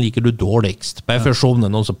hvilken liker du dårligst? Bare for sånn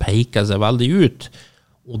noen som peker seg veldig ut.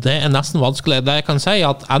 Og det nesten vanskelig. Det jeg kan si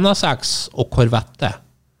at NSX og Corvette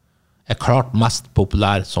klart mest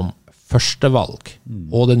populær som førstevalg,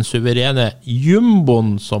 og den suverene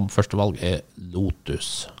Jumboen som førstevalg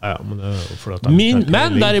Lotus. Men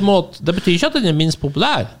derimot, det betyr ikke at den minst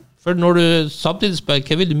populær, for når du samtidig spør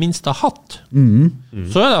hva vil du minst ha hatt,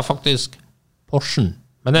 så det faktisk Porschen.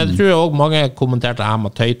 Men jeg tror også mange kommenterte her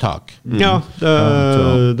med tøytak. Ja,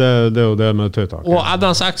 det jo det med tøytak. Og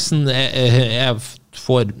NSX-en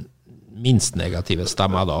får minst negative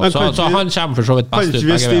stemmer da. Så han kommer for så vidt best ut. Kan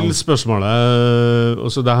ikke vi stille spørsmålet,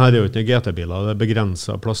 altså det her jo ikke GT-biler, det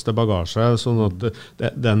begrenset plass til bagasje, sånn at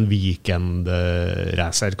det en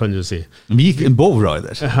weekend-racer, kan du si. En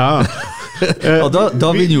bowrider.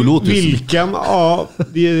 da vinner jo Lotus. Hvilken av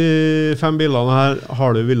de 5 bilene her har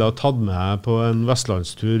du ville ha tatt med på en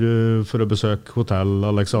vestlandstur for å besøke Hotell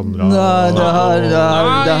Alexandra? Nei,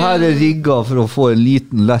 det her rigget for å få en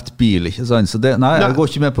liten, lett bil, ikke sant? Så det, jeg går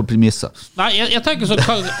ikke med på premisset. Nei, jeg tenker så,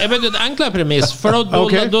 jeg vet et enklere premiss, for da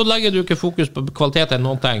legger du ikke fokus på kvalitet enn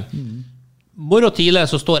noen ting. Morgen tidlig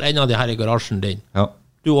så står en av de her i garasjen din. Ja.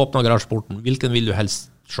 Du åpner garasjeporten. Hvilken vil du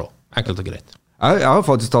helst se? Enkelt og greit. Jeg har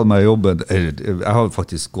faktisk tatt meg jobben, jeg har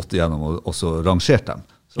faktisk gått igjennom og også rangert dem.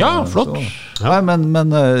 Så, Ja, flott. Nei,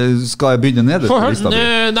 men skal jeg begynne nederst på lista?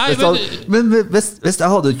 Men hvis jeg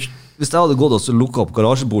hadde gått og så lukket opp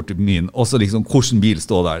garasjeporten min, og så liksom, hvordan bil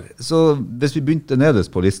står der? Så hvis vi begynte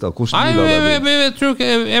nederst på lista, hvordan bil hadde det blitt?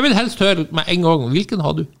 Jeg vil helst høre med en gang, hvilken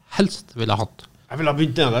har du helst ville hatt? Jeg vil ha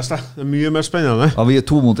begynt nederst, det mye mer spennende. Ja, vi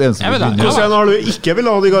 2 mot 1. Hvordan har du ikke vil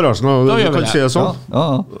ha det i garasjen? Da Du gjør vi kan det. si det sånn.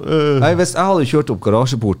 Nei, hvis jeg hadde kjørt opp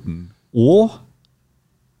garasjeporten, og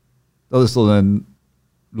da hadde stått en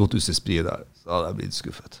Lotus Esprit der, så hadde jeg blitt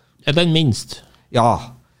skuffet. Er den minst?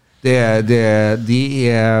 Ja, de er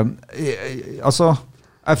altså,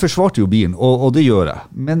 jeg forsvarte jo bilen, og det gjør jeg,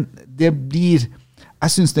 men det blir, jeg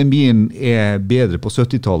synes den bilen er bedre på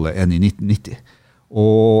 70-tallet enn i 1990,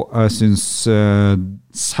 og jeg synes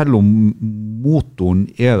selv om motoren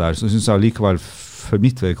er der, så synes jeg likevel for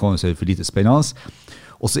mitt vedkommende er det for lite spennende.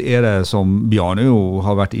 Og så er det, som Bjarne jo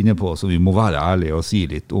har vært inne på, så vi må være ærlige og si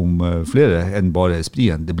litt om flere enn bare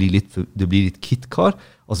Espriten. Det blir litt KitKar,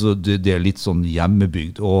 altså det er litt sånn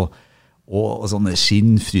hjemmebygd, og sånne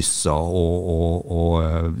skinnfrysser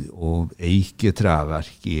og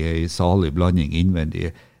eiketræverk i salig blanding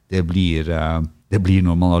innvendig. Det blir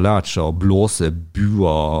når man har lært seg å blåse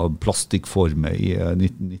bua plastikkformer i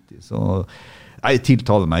 1990, så jeg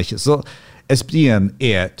tiltaler meg ikke. Så Espriten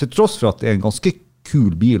er, til tross for at det er en ganske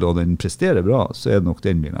kul bil, og den presterer bra, så er det nok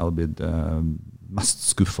den bilen jeg hadde blitt mest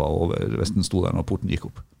skuffet over hvis den stod der når porten gikk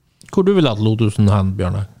opp. Hvor du vil ha Lotusen hen,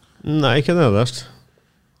 Bjørne? Nei, ikke nederst.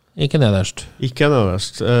 Ikke nederst. Ikke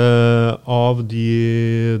nederst. Av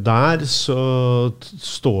de der så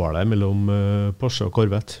står det mellom Porsche og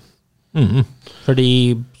Corvette. Fordi,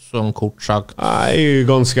 som kort sagt... Nei,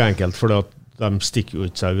 ganske enkelt, for de stikker jo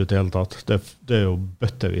ikke seg ut i hele tatt. Det er jo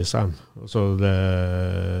bøttevis av dem. Altså, det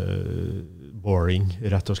er boring,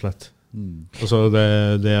 rett og slett. Altså,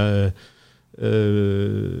 det er...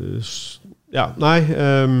 ja, nei...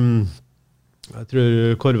 jeg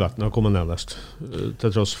tror Corvetten har kommet nederst,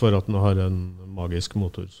 til tross for at den har en magisk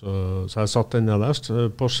motor. Så jeg satt den nederst,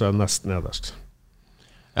 Porsche nesten nederst.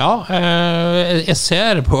 Ja, jeg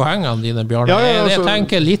ser poengene dine, Bjarne. Jeg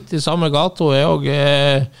tenker litt i samme gato.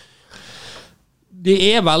 Det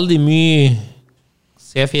er veldig mye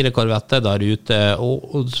C4 Corvette der ute,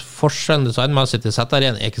 og forskjellen designmessig til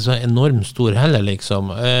ZR1 er ikke så enormt stor heller,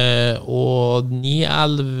 liksom. Og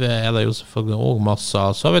 911 er det jo selvfølgelig også masse.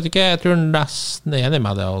 Så vet ikke, jeg tror nesten er enig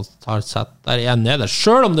med det og tar ZR1 ned.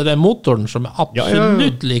 Selv om det er den motoren som er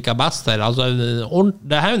absolutt like best her. Altså,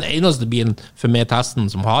 det er jo den eneste bilen for meg i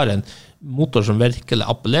testen som har en motor som virkelig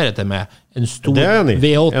appellerer til meg, en stor V8,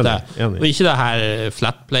 enig. og ikke det her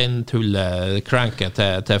flatplane-tullet cranket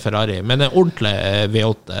til Ferrari, men en ordentlig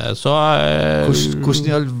V8. Så, hvordan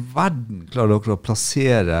i all verden klarer dere å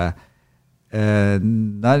plassere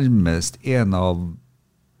nærmest en av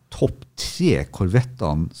topp 3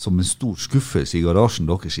 korvettene som en stor skuffelse i garasjen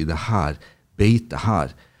deres i det her beitet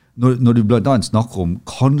her? Når du blant annet snakker om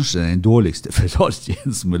kanskje den dårligste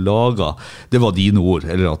Ferrarien som er laget, det var dine ord,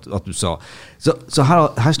 eller at du sa. Så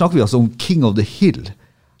her snakker vi altså om King of the Hill.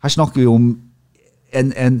 Her snakker vi om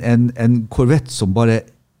en Corvette som bare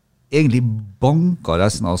egentlig banker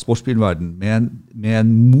resten av sportsbilverden med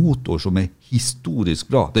en motor som er historisk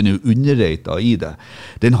bra. Den er jo underrated i det.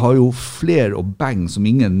 Den har jo flere og bang som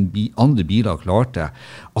ingen andre biler klarte.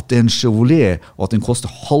 At det er en Chevrolet, og at den koster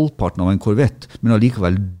halvparten av en Corvette, men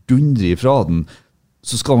allikevel dundrer ifra den,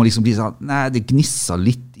 så skal man liksom bli sånn, nei, det gnisser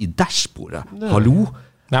litt i dashbordet. Hallo?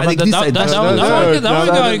 Nei, men det var ikke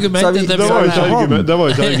argumentet. Det var ikke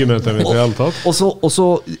argumentet mitt i hele tatt. Og så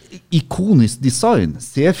ikonisk design.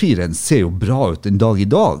 C4-en ser jo bra ut en dag i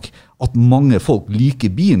dag. At mange folk liker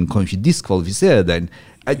bilen, kan jo ikke diskvalifisere den.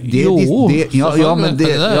 Jeg er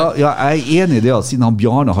enig i det at siden han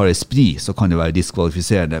Bjarne har Esprit, så kan det være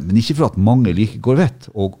diskvalifiserende, men ikke for at mange liker Corvette.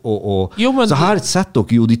 Så her setter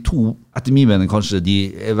dere jo de to, etter min mening kanskje,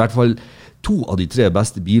 i hvert fall 2 av de 3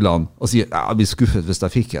 beste bilene, og sier, jeg blir skuffet hvis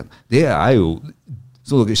jeg fikk en. Det er jo,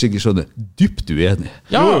 så dere ikke skjønner, dypt uenig.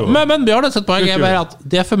 Ja, men Bjarne sitt poeng er bare at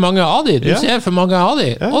det er for mange av de. Du ser for mange av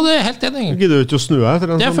de, og det er helt enig. Du gidder jo ikke å snu etter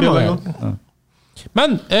en sånn bil en gang. Men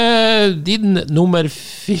din nummer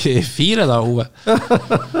 4 da, Ove?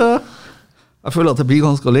 Jeg føler at jeg blir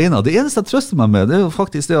ganske alene. Det eneste jeg trøster meg med, det jo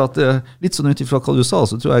faktisk det at litt sånn utifra hva du sa,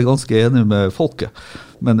 så tror jeg er ganske enig med folket.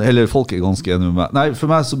 Eller folket er ganske enig med meg. Nei, for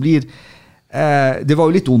meg så blir det var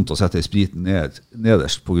jo litt ondt å sette spriten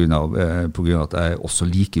nederst på grunn av at jeg også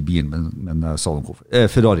liker bilen, men jeg sa noe hvorfor.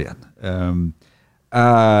 Ferrarien.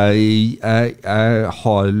 Jeg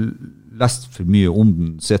har lest for mye om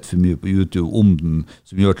den, sett for mye på YouTube om den,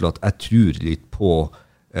 som gjør til at jeg tror litt på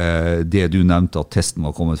det du nevnte at testen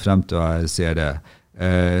var kommet frem til, og jeg ser det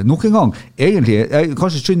nok en gang, egentlig, jeg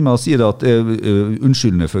kanskje skynde meg å si det at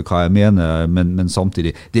unnskyldende for hva jeg mener, men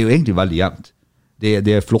samtidig, det er jo egentlig veldig jevnt.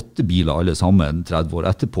 Det er flotte biler alle sammen 30 år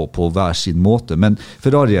etterpå på hver sin måte, men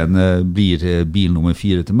Ferrarien blir bil nummer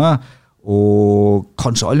 4 til meg, og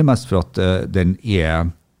kanskje aller mest for at den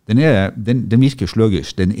virker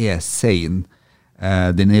sløggisk, den er sein,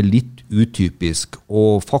 den er litt utypisk,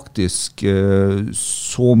 og faktisk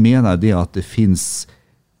så mener jeg det at det finnes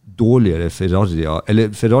dårligere Ferrarier,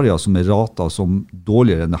 eller Ferrarier som er ratet som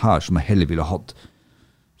dårligere enn det her, som jeg heller ville hatt.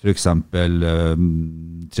 For eksempel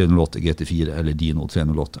 308 GT4 eller Dino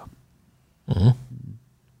 308.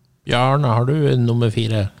 Bjarne, har du en nummer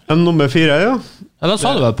 4? En nummer 4, ja. Ja, da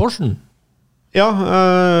sa du vel Porschen? Ja,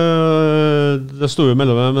 det stod jo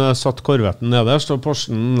mellom meg, men jeg satt Corvetten nederst, og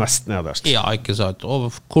Porschen nest nederst. Ja, ikke sant. Og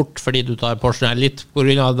kort fordi du tar Porschen, litt på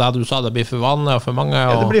grunn av det du sa, det blir for vanlig og for mange.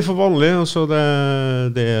 Og... Ja, det blir for vanlig, og så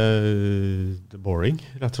det er boring,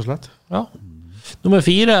 rett og slett. Ja. Nummer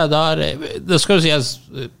 4, det skal jo sies,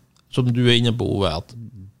 som du er inne på, Ove, at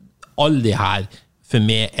alle de her for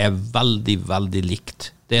meg er veldig, veldig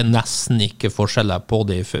likt. Det er nesten ikke forskjeller på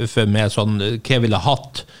de for meg, sånn, hva jeg ville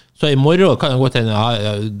hatt. Så i morgen kan jeg gå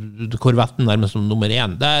til Corvetten nærmest som nummer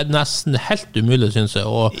 1. Det er nesten helt umulig, synes jeg,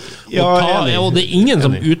 å ta det, og det er ingen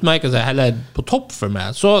som utmerker seg heller på topp for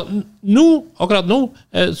meg. Så akkurat nå,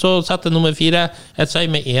 så setter jeg nummer 4. Jeg sier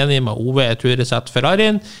meg enig med Ove, jeg tror jeg setter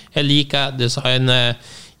Ferrarien. Jeg liker designet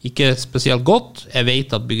ikke spesielt godt. Jeg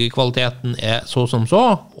vet at byggekvaliteten er så som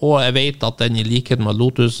så, og jeg vet at den i likhet med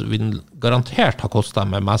Lotus vil garantert ha kostet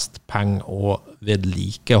meg mest penger og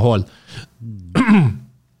vedlikehold.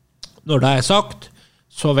 Når det er sagt,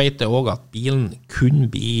 så vet jeg også at bilen kunne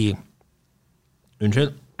bli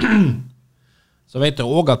så vet jeg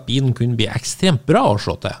også at bilen kunne bli ekstremt bra å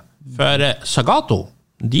slå til. For Zagato,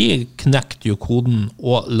 de knekte jo koden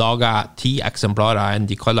og laget 10 eksemplarer enn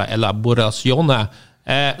de kaller Elaborazione,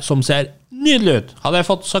 som ser nydelig ut. Hadde jeg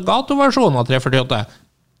fått Zagato-versjonen av 348,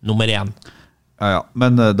 nummer 1. Ja,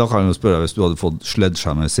 men da kan jeg jo spørre, hvis du hadde fått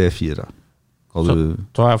Sledgehammer C4,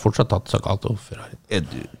 så har jeg fortsatt tatt Zagato Ferrari.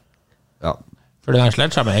 Ja. For den her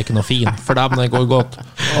Sledgehammer er ikke noe fin, for dem det går godt.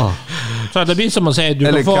 Så det blir som å si,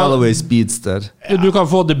 eller Callaway Speedster. Du kan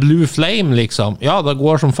få The Blue Flame, liksom. Ja, det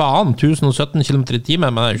går som faen, 1017 km i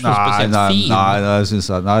timen, men det er ikke spesielt fin.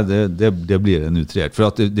 Nei, det blir en utrert. For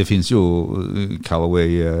at det finnes jo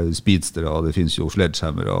Callaway Speedster, og det finnes jo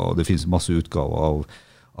Sledgehammer, og det finnes masse utgaver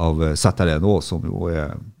av ZR1 også, som jo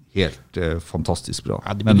er helt fantastisk bra.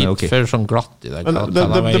 Ja, det blir litt for sånn glatt i det. Men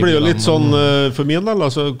det blir jo litt sånn, for min del,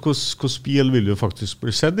 altså, hvordan bil vil du faktisk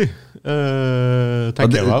bli sett i?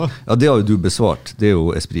 Tenker jeg da. Ja, det har jo du besvart. Det er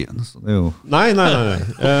jo Esprien. Så det er jo... Nei.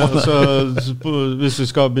 Altså, hvis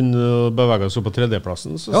vi skal begynne å bevege oss opp på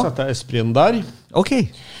 3D-plassen, så setter jeg Esprien der.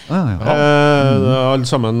 Ok. Alle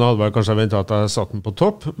sammen hadde vel kanskje ventet at jeg satt den på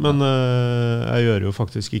topp, men jeg gjør jo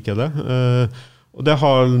faktisk ikke det. Og det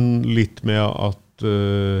har litt med at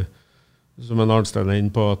som en Arnstein er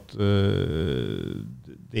inne på at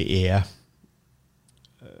det er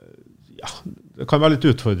det kan være litt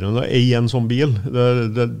utfordrende å eie en sånn bil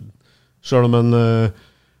selv om en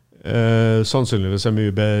sannsynligvis er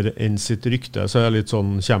mye bedre enn sitt rykte, så er det litt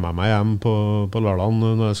sånn, kommer jeg meg hjem på lørdagen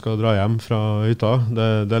når jeg skal dra hjem fra hytta,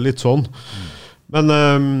 det er litt sånn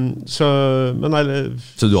så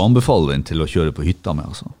du anbefaler den til å kjøre på hytta med,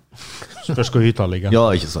 altså? Spørs hvor hytta ligger.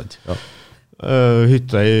 Ja, ikke sant, ja.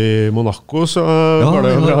 Hytte i Monaco, så var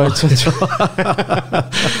det jo bra, ikke sant?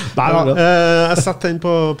 Nei, jeg setter den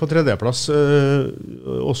på 3D-plass,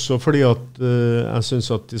 også fordi at jeg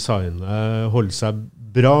synes at designet holder seg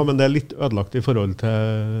bra, men det er litt ødelagt i forhold til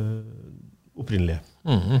opprinnelige.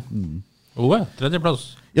 Ove,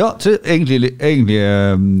 3D-plass? Ja, egentlig det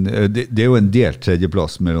er jo en delt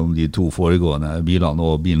tredjeplass mellom de to foregående bilene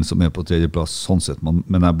og bilen som er på tredjeplass sånn sett,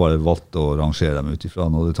 men jeg bare valgte å rangere dem utifra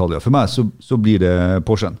noen detaljer. For meg så blir det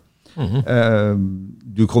Porschen.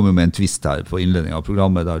 Du kom jo med en twist her på innledningen av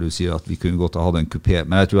programmet der du sier at vi kunne godt ha hatt en kupé,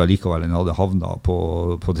 men jeg tror likevel den hadde havnet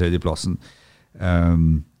på tredjeplassen.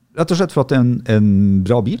 Rett og slett for at det er en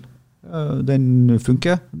bra bil. Den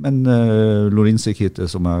funker, men Lorinse-kittet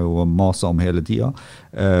som jeg jo maser om hele tiden,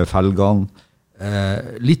 felgene,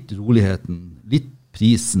 litt roligheten, litt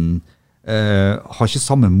prisen, har ikke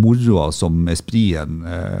samme moroa som Espriten,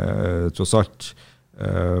 tross alt,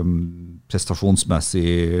 prestasjonsmessig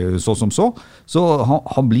så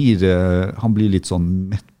han blir litt sånn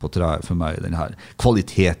mett på treet for meg, den her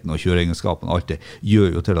kvaliteten og kjøreegenskapen, alt det gjør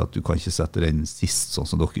jo til at du kan ikke sette den sist sånn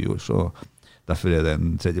som dere gjorde, så derfor det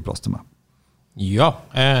en tredjeplass til meg. Ja,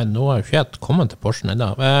 nå har jeg ikke helt kommet til Porschen enda.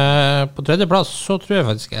 På tredjeplass så tror jeg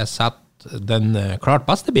faktisk jeg setter den klart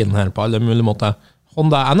beste bilen her på alle mulige måter,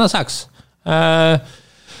 Honda NSX.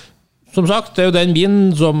 Som sagt, det jo den bilen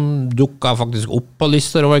som dukket faktisk opp på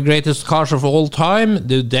lister over greatest cars of all time.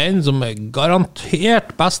 Det jo den som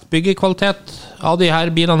garantert best byggekvalitet av de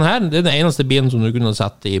her bilene her. Det den eneste bilen som du kunne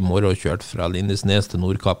sette i morgen og kjørt fra Lindesnes til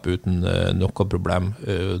Nordkapp uten noe problem.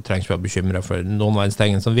 Trenger ikke være bekymret for noen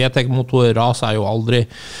veienstengen. Som VTEC-motor raser jo aldri.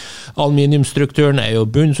 Aluminiumstrukturen jo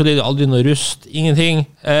bunnsolid, aldri noe rust,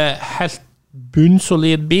 ingenting. Helt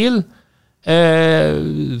bunnsolid bil.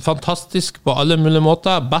 Fantastisk på alle mulige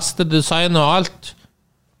måter, beste design og alt,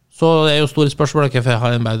 så det jo store spørsmålet hvorfor jeg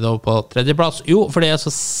har den bare på tredjeplass. Jo, for det så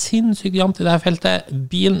sinnssykt jevnt i dette feltet.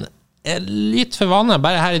 Bilen litt for vanlig,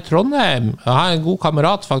 bare her i Trondheim. Jeg har en god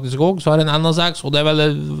kamerat faktisk også, så har en NSX, og det vel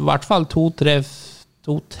i hvert fall 2-3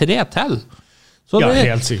 til. Så ja, det,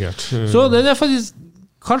 helt sikkert. Så det faktisk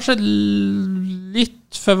kanskje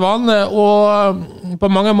litt for vanlig, og på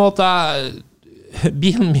mange måter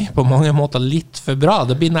bilen min på mange måter litt for bra.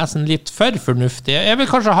 Det blir nesten litt for fornuftig. Jeg vil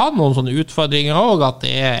kanskje ha noen sånne utfordringer også, at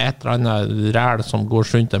det et eller annet ræl som går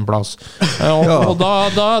rundt en plass. Og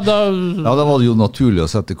da Ja, da var det jo naturlig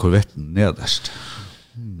å sette Corvetten nederst.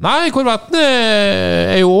 Nei, Corvetten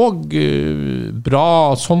jo også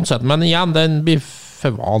bra sånn sett, men igjen, den blir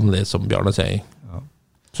for vanlig, som Bjarne sier.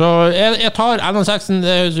 Så jeg tar NSX-en,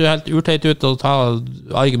 det høres jo helt urteit ut å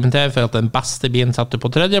argumentere for at den beste bilen setter på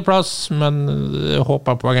tredjeplass, men jeg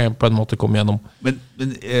håper poenget på en måte kommer gjennom. Men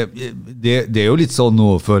det jo litt sånn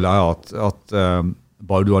nå, føler jeg, at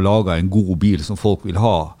bare du har laget en god bil som folk vil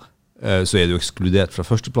ha, så du ekskludert fra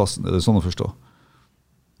førsteplassen. Det sånn å forstå?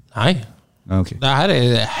 Nei. Okay. Det her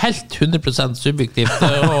helt 100% subjektivt,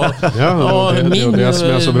 og, ja, og det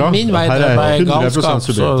som så bra. Min vei er bare galskap,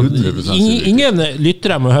 så ingen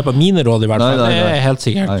lyttere må høre på mine råd i hvert fall, det helt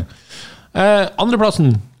sikkert.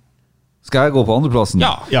 Andreplassen? Skal jeg gå på andreplassen?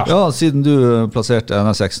 Ja. Ja, siden du plasserte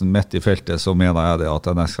NSX-en midt i feltet, så mener jeg det at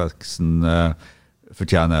NSX-en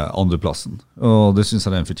fortjener andreplassen. Og det synes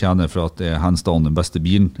jeg den fortjener for at det hands down den beste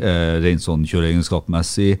bilen, rent sånn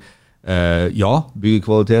kjøreegenskapmessig. Ja,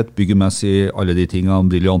 byggekvalitet, byggemessig, alle de tingene,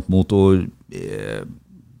 brilliant motor,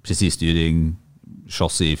 presis styring,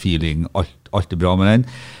 chassis, feeling, alt bra med den.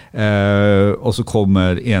 Og så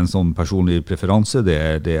kommer en sånn personlig preferanse,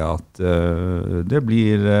 det det at det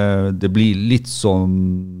blir litt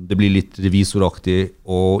sånn, det blir litt revisoraktig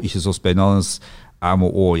og ikke så spennende. Jeg må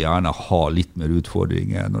også gjerne ha litt mer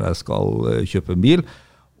utfordringer når jeg skal kjøpe en bil,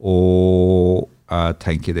 og jeg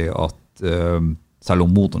tenker det at selv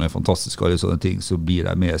om motoren fantastisk og alle sånne ting, så blir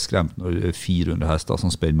jeg mer skremt når 400 hester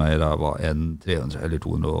som spenner meg i ræva enn 300 eller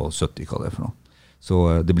 270, hva det for noe.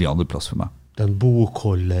 Så det blir andreplass for meg. Den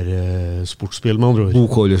bokholder-sportsbil, med andre ord.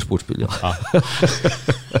 Bokholder-sportsbil, ja.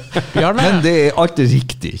 Men det alt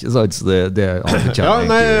riktig, ikke sant? Så det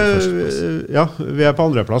ja, vi på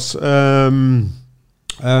andreplass.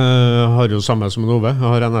 Jeg har jo samme som Ove.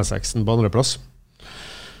 Jeg har NSX-en på andreplass.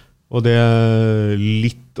 Og det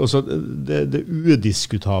litt, altså det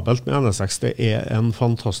udiskutabelt med NSX, det en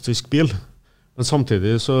fantastisk bil. Men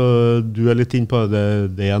samtidig så, du litt inn på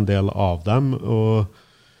det, det en del av dem, og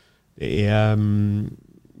det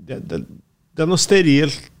det noe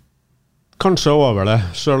sterilt kanskje over det,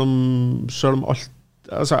 selv om alt,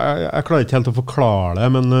 altså jeg klarer ikke helt å forklare det,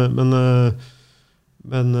 men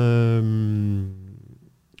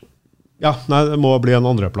ja, nei, det må bli en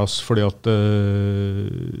andreplass, fordi at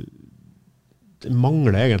det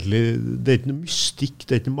mangler egentlig, det ikke noe mystikk,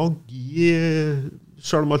 det ikke noe magi,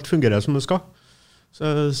 selv om alt fungerer som det skal.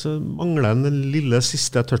 Så mangler den lille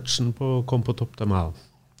siste touchen på å komme på topp til meg.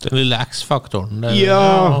 Den lille X-faktoren.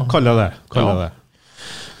 Ja, kall det.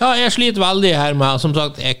 Ja, jeg sliter veldig her med, som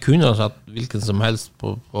sagt, jeg kunne ha satt hvilken som helst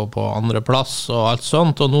på andre plass og alt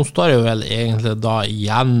sånt, og nå står jeg vel egentlig da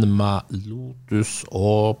igjen med Lotus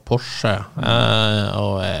og Porsche,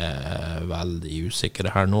 og jeg veldig usikker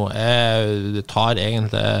her nå. Jeg tar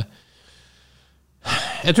egentlig,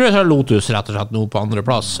 jeg tror jeg tar Lotus rett og slett nå på andre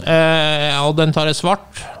plass, og den tar jeg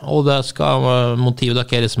svart, og det skal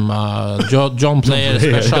motivlakkeres med John Player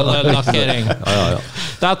special-lakkering. Ja.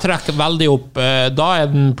 Det trekker veldig opp, da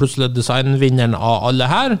den plutselig designvinneren av alle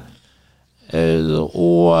her,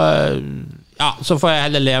 og Ja, så får jeg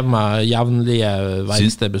heller leve med jevnlige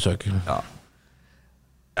verkstedbesøk. Ja.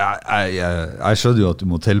 Jeg skjønner jo at du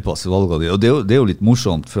må tilpasse valgene dine, og det er jo litt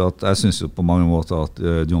morsomt, for at jeg synes jo på mange måter at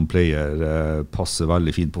John Player passer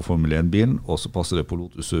veldig fint på Formel 1-bilen, og så passer det på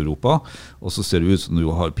Lotus Europa, og så ser det ut som du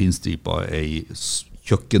har pinstripa i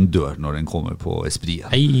kjøkkendør når den kommer på Esprien.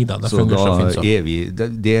 Neida, det så fungerer så fint så. Er vi,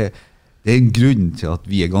 det er en grunn til at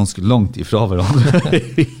vi er ganske langt ifra hverandre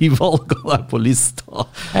i valgene der på lista.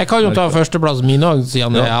 Jeg kan jo ta førsteplass min også,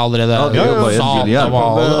 siden jeg allerede Ja, det er jo bare sa en bil igjen.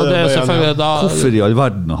 det er selvfølgelig da... Hvorfor i all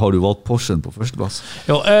verden har du valgt Porschen på førsteplass?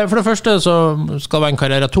 Jo, for det første så skal det være en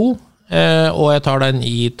Carrera 2, og jeg tar den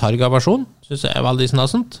i Targa-versjon. Synes jeg er veldig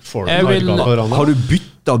snasent. Får du Targa på hverandre? Har du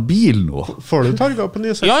byttet bil nå? Får du Targa på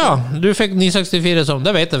 964? Ja, du fikk 964 som,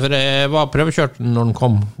 det vet jeg, for jeg var prøvekjørt når den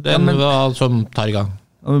kom. Den var som Targa.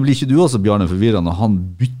 Ja, men blir ikke du også, Bjarne, forvirret når han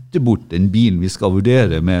bytter bort den bilen vi skal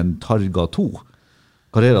vurdere med en Targa 2?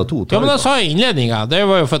 Carrera 2? Targa. Ja, men da sa jeg i innledningen. Det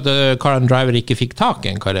var jo for at Car and Driver ikke fikk tak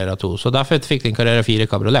i en Carrera 2, så derfor fikk den Carrera 4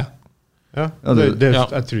 Cabriolet. Ja, ja.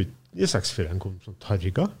 jeg tror ikke 964 kom som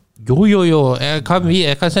Targa. Jo. Jeg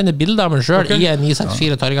kan sende bilder av meg selv i en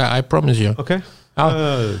 964 Targa, I promise you. Ok. Ja.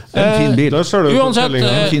 En fin bil. Uansett,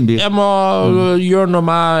 jeg må gjøre noe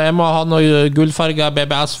med, jeg må ha noe gullfarger,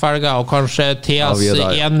 BBS-farger og kanskje TS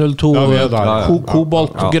 102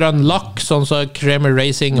 koboltgrønn lakk, sånn som Kramer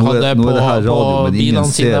Racing hadde på bilene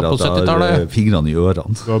sine på 70-tallet. Fingrene i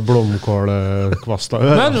ørene. Det var blomkålkvasta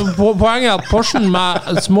øre. Men poenget er at Porschen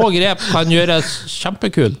med små grep kan gjøres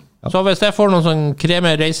kjempekul. Så hvis jeg får noen sånn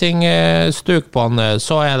Kramer Racing-stuk på den,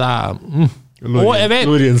 så er det... Og jeg vet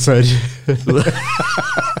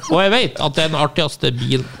at det er den artigste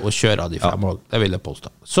bil å kjøre av de 5 år. Det vil jeg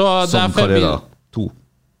påstå. Som Carrera 2.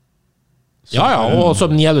 Ja, og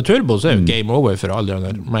som 9 Turbo så er jo game over for alle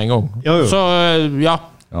med en gang. Så ja.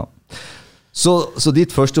 Så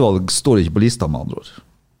ditt førstevalg står ikke på lista med andre ord?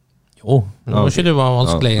 Jo, det var ikke det var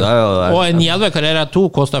vanskelig. Og en 9 Carrera 2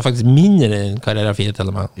 kostet faktisk mindre enn Carrera 4 til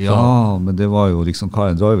og med. Ja, men det var jo liksom Car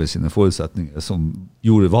and Driver sine forutsetninger som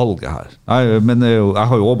gjorde valget her. Nei, men jeg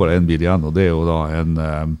har jo også bare en bil igjen, og det er jo da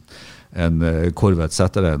en Corvette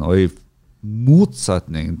ZR1, og i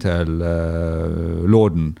motsetning til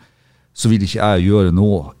Lorden, så vil ikke jeg gjøre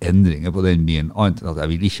noe endringer på den bilen, annet enn at jeg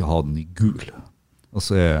vil ikke ha den i gul. Og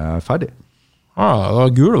så er jeg ferdig.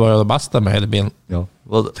 Gul var jo det beste med hele bilen. Ja,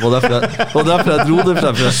 og derfor jeg dro det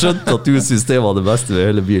frem, for jeg skjønte at du synes det var det beste med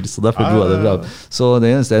hele bilen, så derfor dro jeg det frem. Så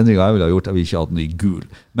den eneste endringen jeg ville ha gjort, jeg vil ikke ha den i gul.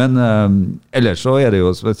 Men ellers så er det jo,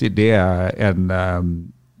 som jeg sier, det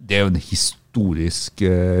er jo en historisk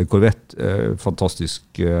Corvette,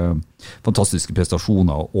 fantastiske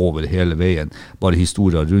prestasjoner over hele veien, bare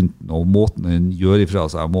historier rundt den, og måten den gjør ifra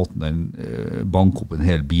seg, måten den banker opp en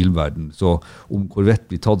hel bilverden. Så om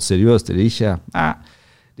Corvette blir tatt seriøst eller ikke,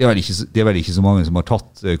 det er vel ikke så mange som har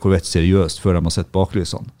tatt Corvette seriøst før de har sett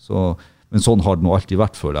baklysene. Men sånn har det nå alltid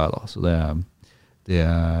vært for deg da. Så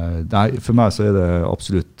for meg så er det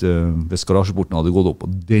absolutt, hvis garasjeporten hadde gått opp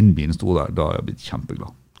og den bilen stod der, da har jeg blitt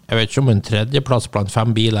kjempeglad. Jeg vet ikke om en tredjeplass blant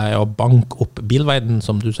 5 biler er å banke opp bilverden,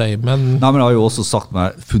 som du sier, men... Nei, men jeg har jo også sagt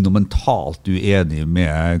meg fundamentalt uenig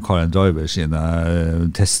med Car and Driver sine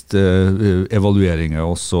testevalueringer,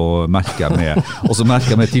 og så merker jeg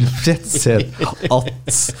med tilfredshet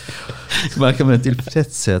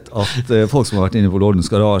at folk som har vært inne på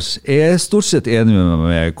Lordens Garage er stort sett enige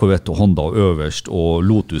med Corvette og Honda øverst, og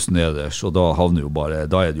Lotus nederst, og da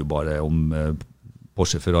er det jo bare om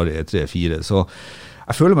Porsche, Ferrari 3-4, så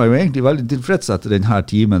jeg føler meg jo egentlig veldig tilfreds etter denne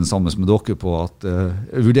timen sammen med dere på at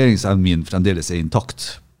vurderingsevnen min fremdeles er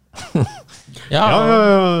intakt.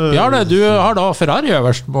 Bjarne, du har da Ferrari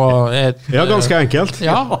øverst på ja, ganske enkelt.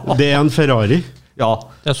 Ja. Det er en Ferrari. Ja.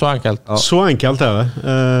 Det er så enkelt. Ja. Så enkelt er det.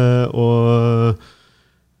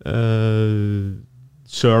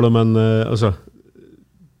 Selv om en altså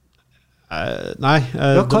nei.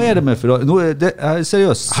 Hva er det med Ferrari? Nå er det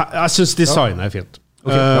seriøst. Jeg synes designet er fint.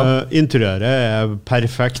 Okay, interiøret er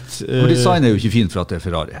perfekt. For design er jo ikke fint for at det er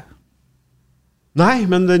Ferrari. Nei,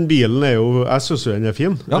 men den bilen er jo, jeg synes jo den er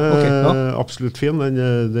fin. Absolutt fin.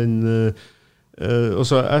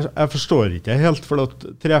 Også, jeg forstår ikke helt, for at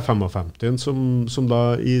 355 som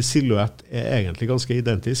da i silhuett er egentlig ganske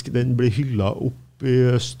identisk, den blir hyllet opp i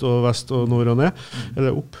øst og vest og nord og ned,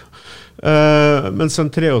 eller opp. Mens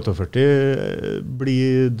en 348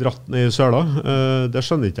 blir dratt ned i søla, det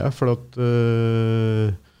skjønner ikke jeg, for at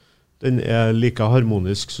den er like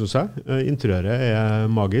harmonisk, synes jeg. Interiøret er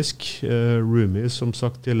magisk, roomy, som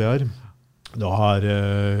sagt tidligere. Du har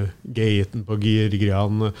gaten på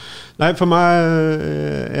girgreiene. Nei, for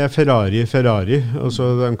meg Ferrari.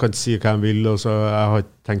 Altså, de kan si hva de vil. Altså, jeg har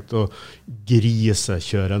tenkt å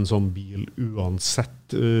grisekjøre en sånn bil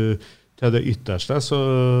uansett til det ytterste. Så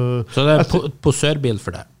det posørbil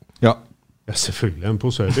for deg? Ja. Ja, selvfølgelig en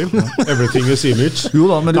posørbil. Everything is image. Jo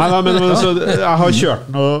da, men men altså, jeg har kjørt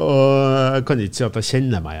den, og jeg kan ikke si at jeg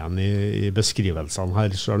kjenner meg igjen i beskrivelsene her,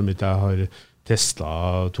 selv om ikke jeg har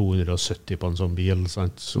testet 270 på en sånn bil.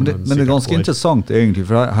 Sant, men det ganske interessant egentlig,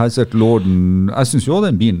 for her ser Lorden, jeg synes jo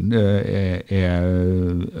den bilen er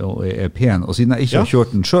pen, og siden jeg ikke har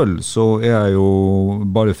kjørt den selv, så jeg jo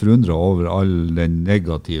bare forundret over all den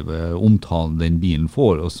negative omtalen den bilen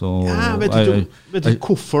får. Og så, vet du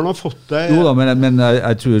hvorfor den har fått det? Jo da, men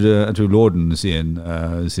jeg tror Lorden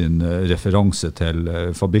sin referanse til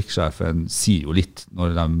fabrikksjefen sier jo litt når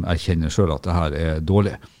de erkjenner selv at det her er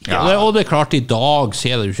dårlig. Ja, og det klart i dag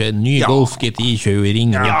ser du ikke en ny Golf GTI kjører i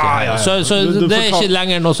ringen så det ikke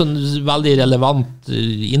lenger noe sånn veldig relevant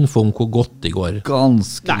info om hvor godt det går.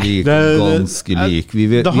 Ganske lik.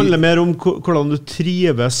 Det handler mer om hvordan du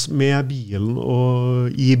trives med bilen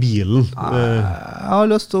og i bilen. Jeg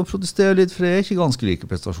har lyst til å protestere litt, for det er ikke ganske like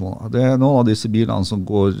prestasjoner. Det er noen av disse bilene som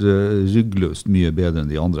går ryggløst mye bedre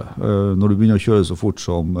enn de andre. Når du begynner å kjøre så fort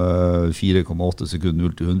som 4,8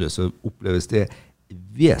 sekunder 0-100, så oppleves det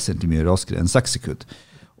vesentlig mye raskere enn 6 sekunder.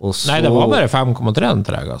 Nei, det var bare 5,3 den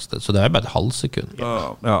tregeste, så det er bare et halvsekund. Men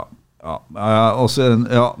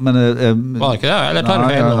var det ikke det? Eller tar det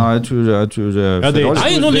feil nå? Nei, jeg tror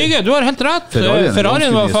Nei, nå lyger, du har helt rett.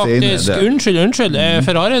 Ferrarien var faktisk, unnskyld,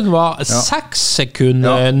 Ferrarien var 6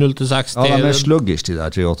 sekunder 0-60. Ja, de er sluggish de der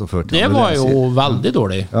 348. Det var jo veldig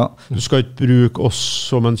dårlig. Du skal ikke bruke oss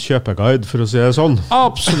som en kjøpeguide, for å si det sånn.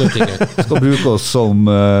 Absolutt ikke. Du skal bruke oss som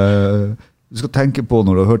du skal tenke på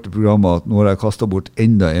når du har hørt det programmet at nå har jeg kastet bort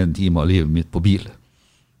enda en time av livet mitt på bil.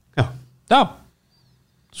 Ja.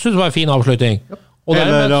 Synes det var en fin avslutning.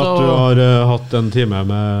 Eller at du har hatt en time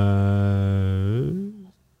med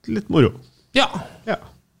litt moro. Ja.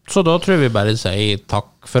 Så da tror vi bare sier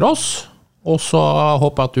takk for oss, og så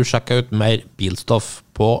håper jeg at du sjekker ut mer bilstoff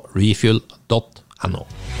på refuel.no.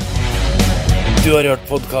 Du har hørt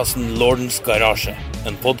podcasten Lordens Garasje,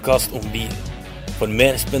 en podcast om bil. For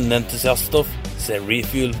mer spennende entusiaststoff, se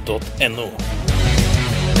refuel.no.